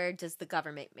 or does the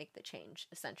government make the change,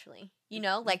 essentially? You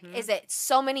know? Like, is it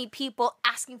so many people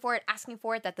asking for it,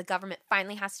 that the government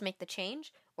finally has to make the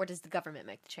change? Or does the government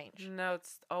make the change? No,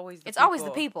 it's always the people. It's always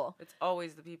the people. It's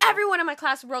always the people. Everyone in my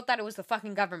class wrote that it was the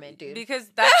fucking government, dude. Because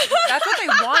that's what they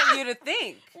want you to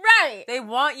think. Right. They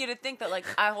want you to think that, like,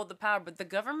 I hold the power. But the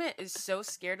government is so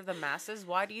scared of the masses.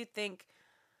 Why do you think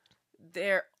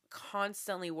they're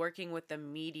constantly working with the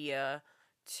media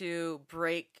to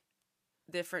break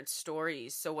different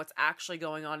stories so what's actually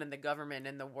going on in the government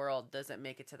and the world doesn't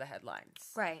make it to the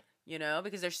headlines? Right. You know?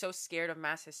 Because they're so scared of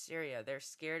mass hysteria. They're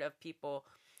scared of people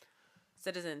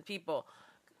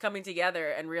coming together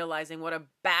and realizing what a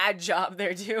bad job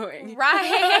they're doing.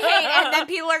 Right. And then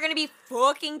people are going to be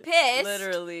fucking pissed.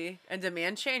 Literally. And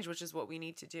demand change, which is what we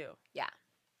need to do. Yeah.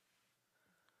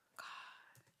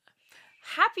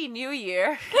 Happy New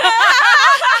Year.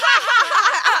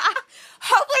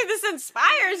 Hopefully this this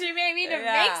inspires me maybe to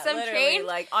make some change.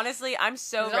 Like, honestly, I'm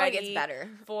so ready gets better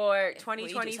for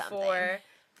 2024.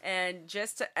 And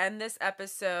just to end this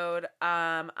episode,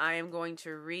 I am going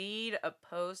to read a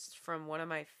post from one of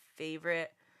my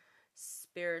favorite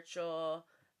spiritual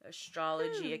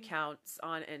astrology accounts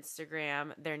on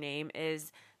Instagram. Their name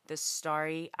is The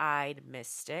Starry-Eyed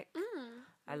Mystic.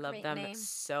 I love them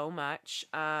so much.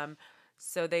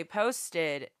 So they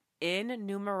posted, in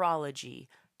numerology,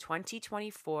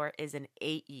 2024 is an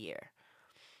 8-year,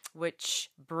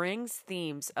 which brings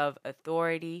themes of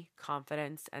authority,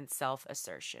 confidence, and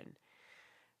self-assertion.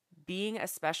 Being a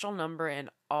special number in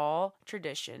all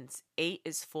traditions, 8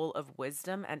 is full of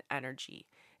wisdom and energy.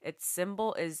 Its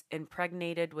symbol is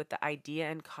impregnated with the idea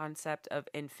and concept of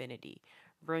infinity,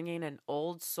 bringing an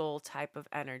old soul type of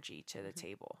energy to the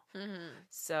table.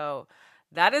 So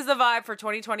that is the vibe for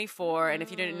 2024. And if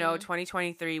you didn't know,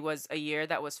 2023 was a year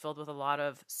that was filled with a lot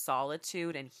of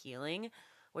solitude and healing,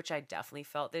 which I definitely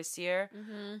felt this year.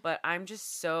 But I'm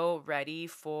just so ready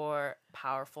for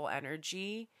powerful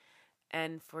energy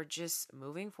and for just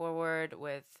moving forward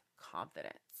with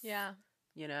confidence. Yeah.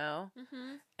 You know?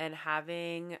 And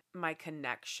having my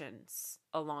connections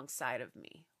alongside of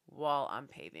me while I'm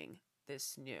paving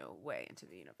this new way into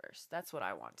the universe. That's what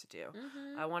I want to do.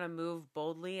 I want to move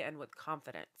boldly and with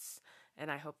confidence. And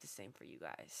I hope the same for you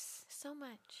guys. So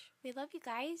much. We love you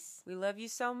guys. We love you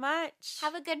so much.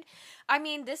 Have a good,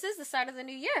 this is the start of the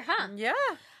new year, huh? Yeah.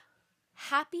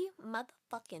 Happy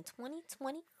motherfucking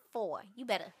 2024. You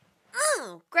better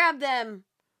grab them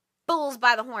bulls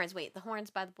by the horns. Wait, the horns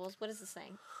by the bulls. What is the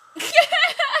saying?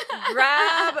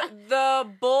 Grab the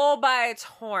bull by its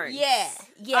horns.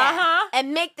 Yeah.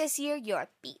 And make this year your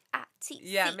BITCH.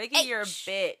 Yeah, make it your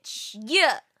bitch.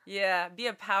 Yeah. Yeah, be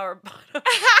a power bottom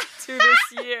to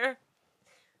this year.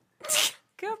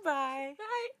 Goodbye.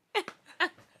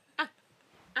 Bye.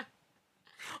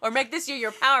 Or make this year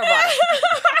your power bottom.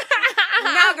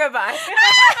 Now goodbye.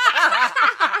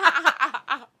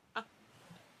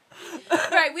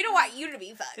 Right, we don't want you to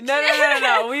be fucked.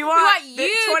 No. We want you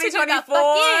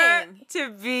 2024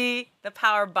 to be the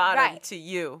power bottom to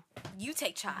you. You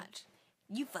take charge.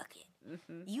 You fuck it.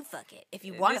 You fuck it. If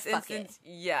you want to fuck it.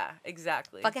 Yeah,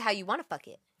 exactly. Fuck it how you want to fuck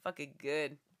it. Fuck it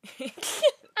good.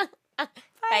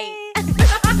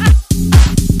 Bye.